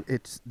that.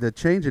 It's the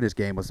change in his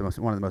game was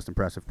one of the most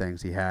impressive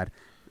things he had.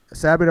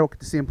 Sadly, I don't get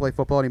to see him play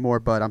football anymore,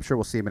 but I'm sure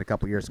we'll see him in a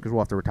couple years because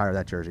we'll have to retire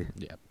that jersey.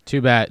 Yeah.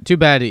 Too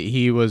bad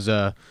he was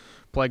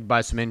plagued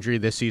by some injury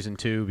this season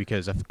too,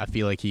 because I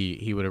feel like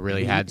he would have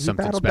really had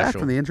something battled special. Back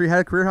from the injury, had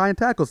a career high in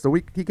tackles the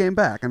week he came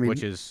back. I mean,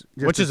 which is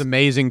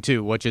amazing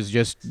too. Which is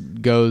just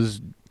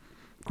goes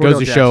Cordell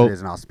to Jackson show.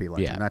 Is an Aussie legend.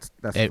 Yeah,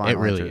 that's it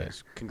really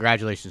is.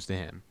 Congratulations to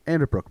him. And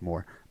to Brooke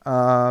Moore.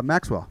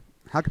 Maxwell,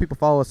 how can people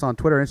follow us on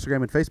Twitter,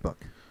 Instagram, and Facebook?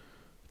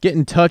 Get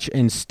in touch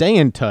and stay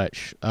in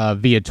touch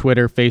via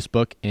Twitter,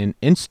 Facebook, and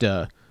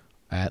Insta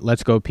at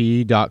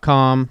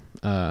letsgop.com.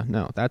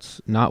 No, that's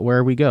not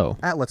where we go.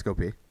 At Let's Go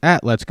P.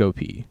 At Let's Go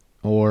P.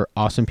 Or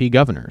Awesome P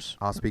Governors.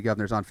 Awesome P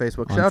Governors on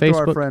Facebook. Shout out to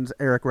our friends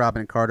Eric,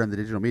 Robin, and Carter in the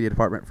digital media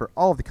department for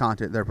all of the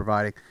content they're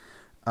providing.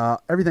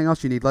 Everything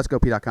else you need,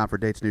 letsgop.com for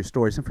dates, news,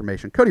 stories,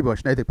 information. Cody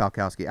Bush, Nathan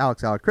Palkowski,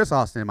 Alex Allard, Chris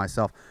Austin, and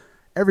myself.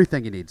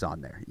 Everything you need's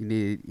on there. You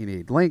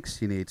need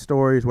links, you need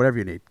stories, whatever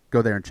you need.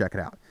 Go there and check it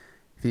out.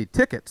 If you need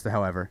tickets,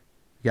 however,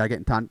 you got to get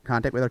in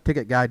contact with our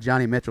ticket guy,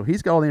 Johnny Mitchell.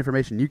 He's got all the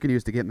information you can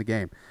use to get in the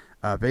game.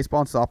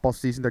 Baseball and softball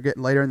season, they're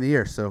getting later in the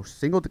year, so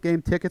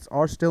single-game tickets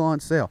are still on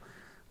sale.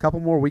 A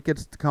couple more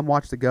weekends to come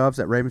watch the Govs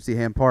at Raven C.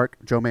 Ham Park,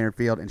 Joe Maynard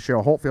Field, and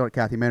Cheryl Holt Field at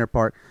Kathy Maynard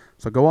Park.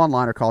 So go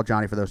online or call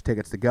Johnny for those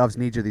tickets. The Govs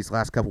need you these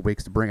last couple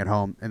weeks to bring it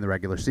home in the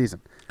regular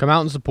season. Come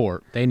out and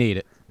support. They need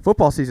it.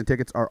 Football season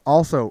tickets are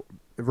also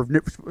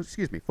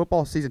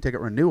football season ticket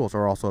renewals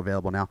are also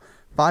available now.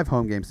 5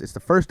 home games. It's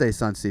the first day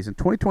Sun season.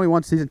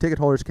 2021 season ticket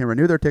holders can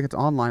renew their tickets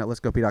online at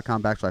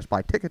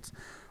letsgop.com/buy tickets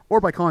or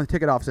by calling the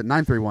ticket office at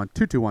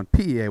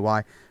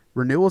 931-221-PEAY.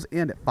 Renewals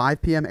end at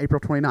 5 p.m.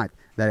 April 29th.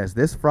 That is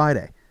this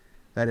Friday.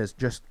 That is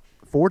just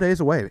 4 days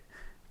away.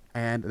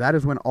 And that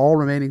is when all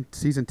remaining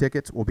season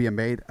tickets will be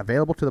made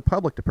available to the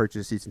public to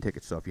purchase season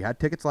tickets. So if you had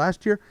tickets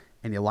last year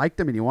and you liked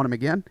them and you want them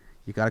again,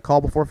 you got to call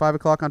before 5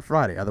 o'clock on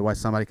Friday.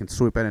 Otherwise, somebody can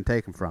swoop in and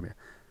take them from you.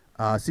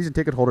 Season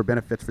ticket holder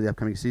benefits for the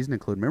upcoming season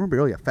include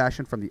memorabilia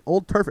fashioned from the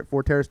old turf at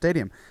Fort Terrace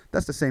Stadium.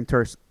 That's the same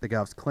turf the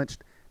Govs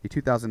clinched the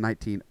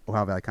 2019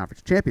 Ohio Valley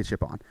Conference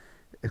Championship on.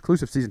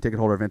 Exclusive season ticket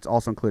holder events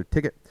also include a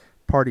ticket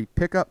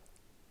pickup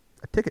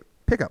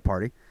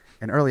party,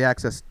 and early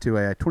access to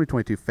a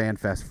 2022 Fan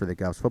Fest for the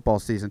Govs football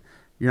season.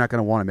 You're not going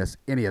to want to miss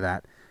any of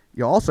that.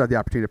 You'll also have the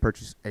opportunity to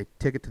purchase a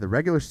ticket to the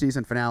regular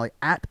season finale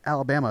at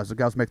Alabama as the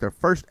Govs make their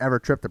first ever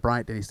trip to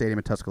Bryant-Denny Stadium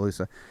in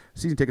Tuscaloosa.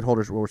 Season ticket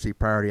holders will receive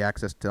priority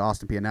access to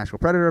Austin Peay and Nashville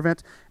Predator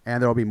events, and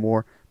there will be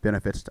more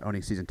benefits to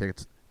owning season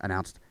tickets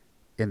announced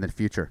in the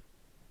future.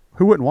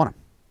 Who wouldn't want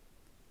them?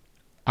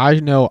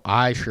 I know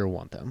I sure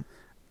want them.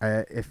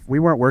 If we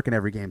weren't working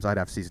every games, I'd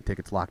have season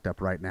tickets locked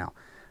up right now.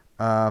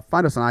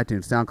 Find us on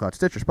iTunes, SoundCloud,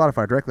 Stitcher,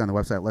 Spotify, directly on the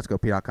website,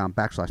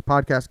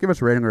 letsgop.com/podcast. Give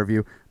us a rating or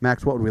review.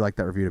 Max, what would we like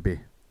that review to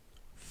be?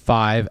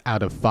 5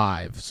 out of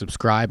 5.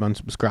 Subscribe,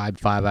 unsubscribe,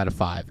 5 out of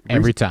 5.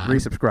 Every time.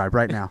 Resubscribe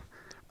right now.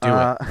 Do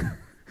it.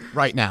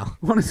 Right now.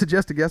 Want to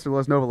suggest a guest or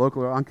let us know of a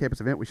local or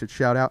on-campus event we should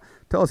shout out?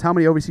 Tell us how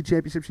many OVC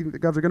championships you think the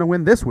Govs are going to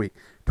win this week.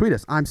 Tweet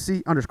us. I'm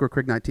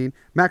C_Craig19.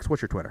 Max,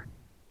 what's your Twitter?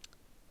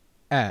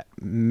 At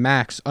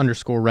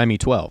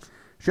Max_Remy12.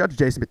 Shout out to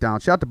Jason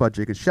McDonald. Shout out to Bud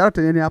Jenkins. Shout out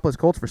to the Indianapolis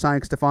Colts for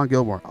signing Stephon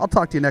Gilmore. I'll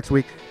talk to you next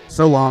week.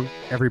 So long,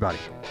 everybody.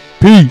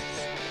 Peace.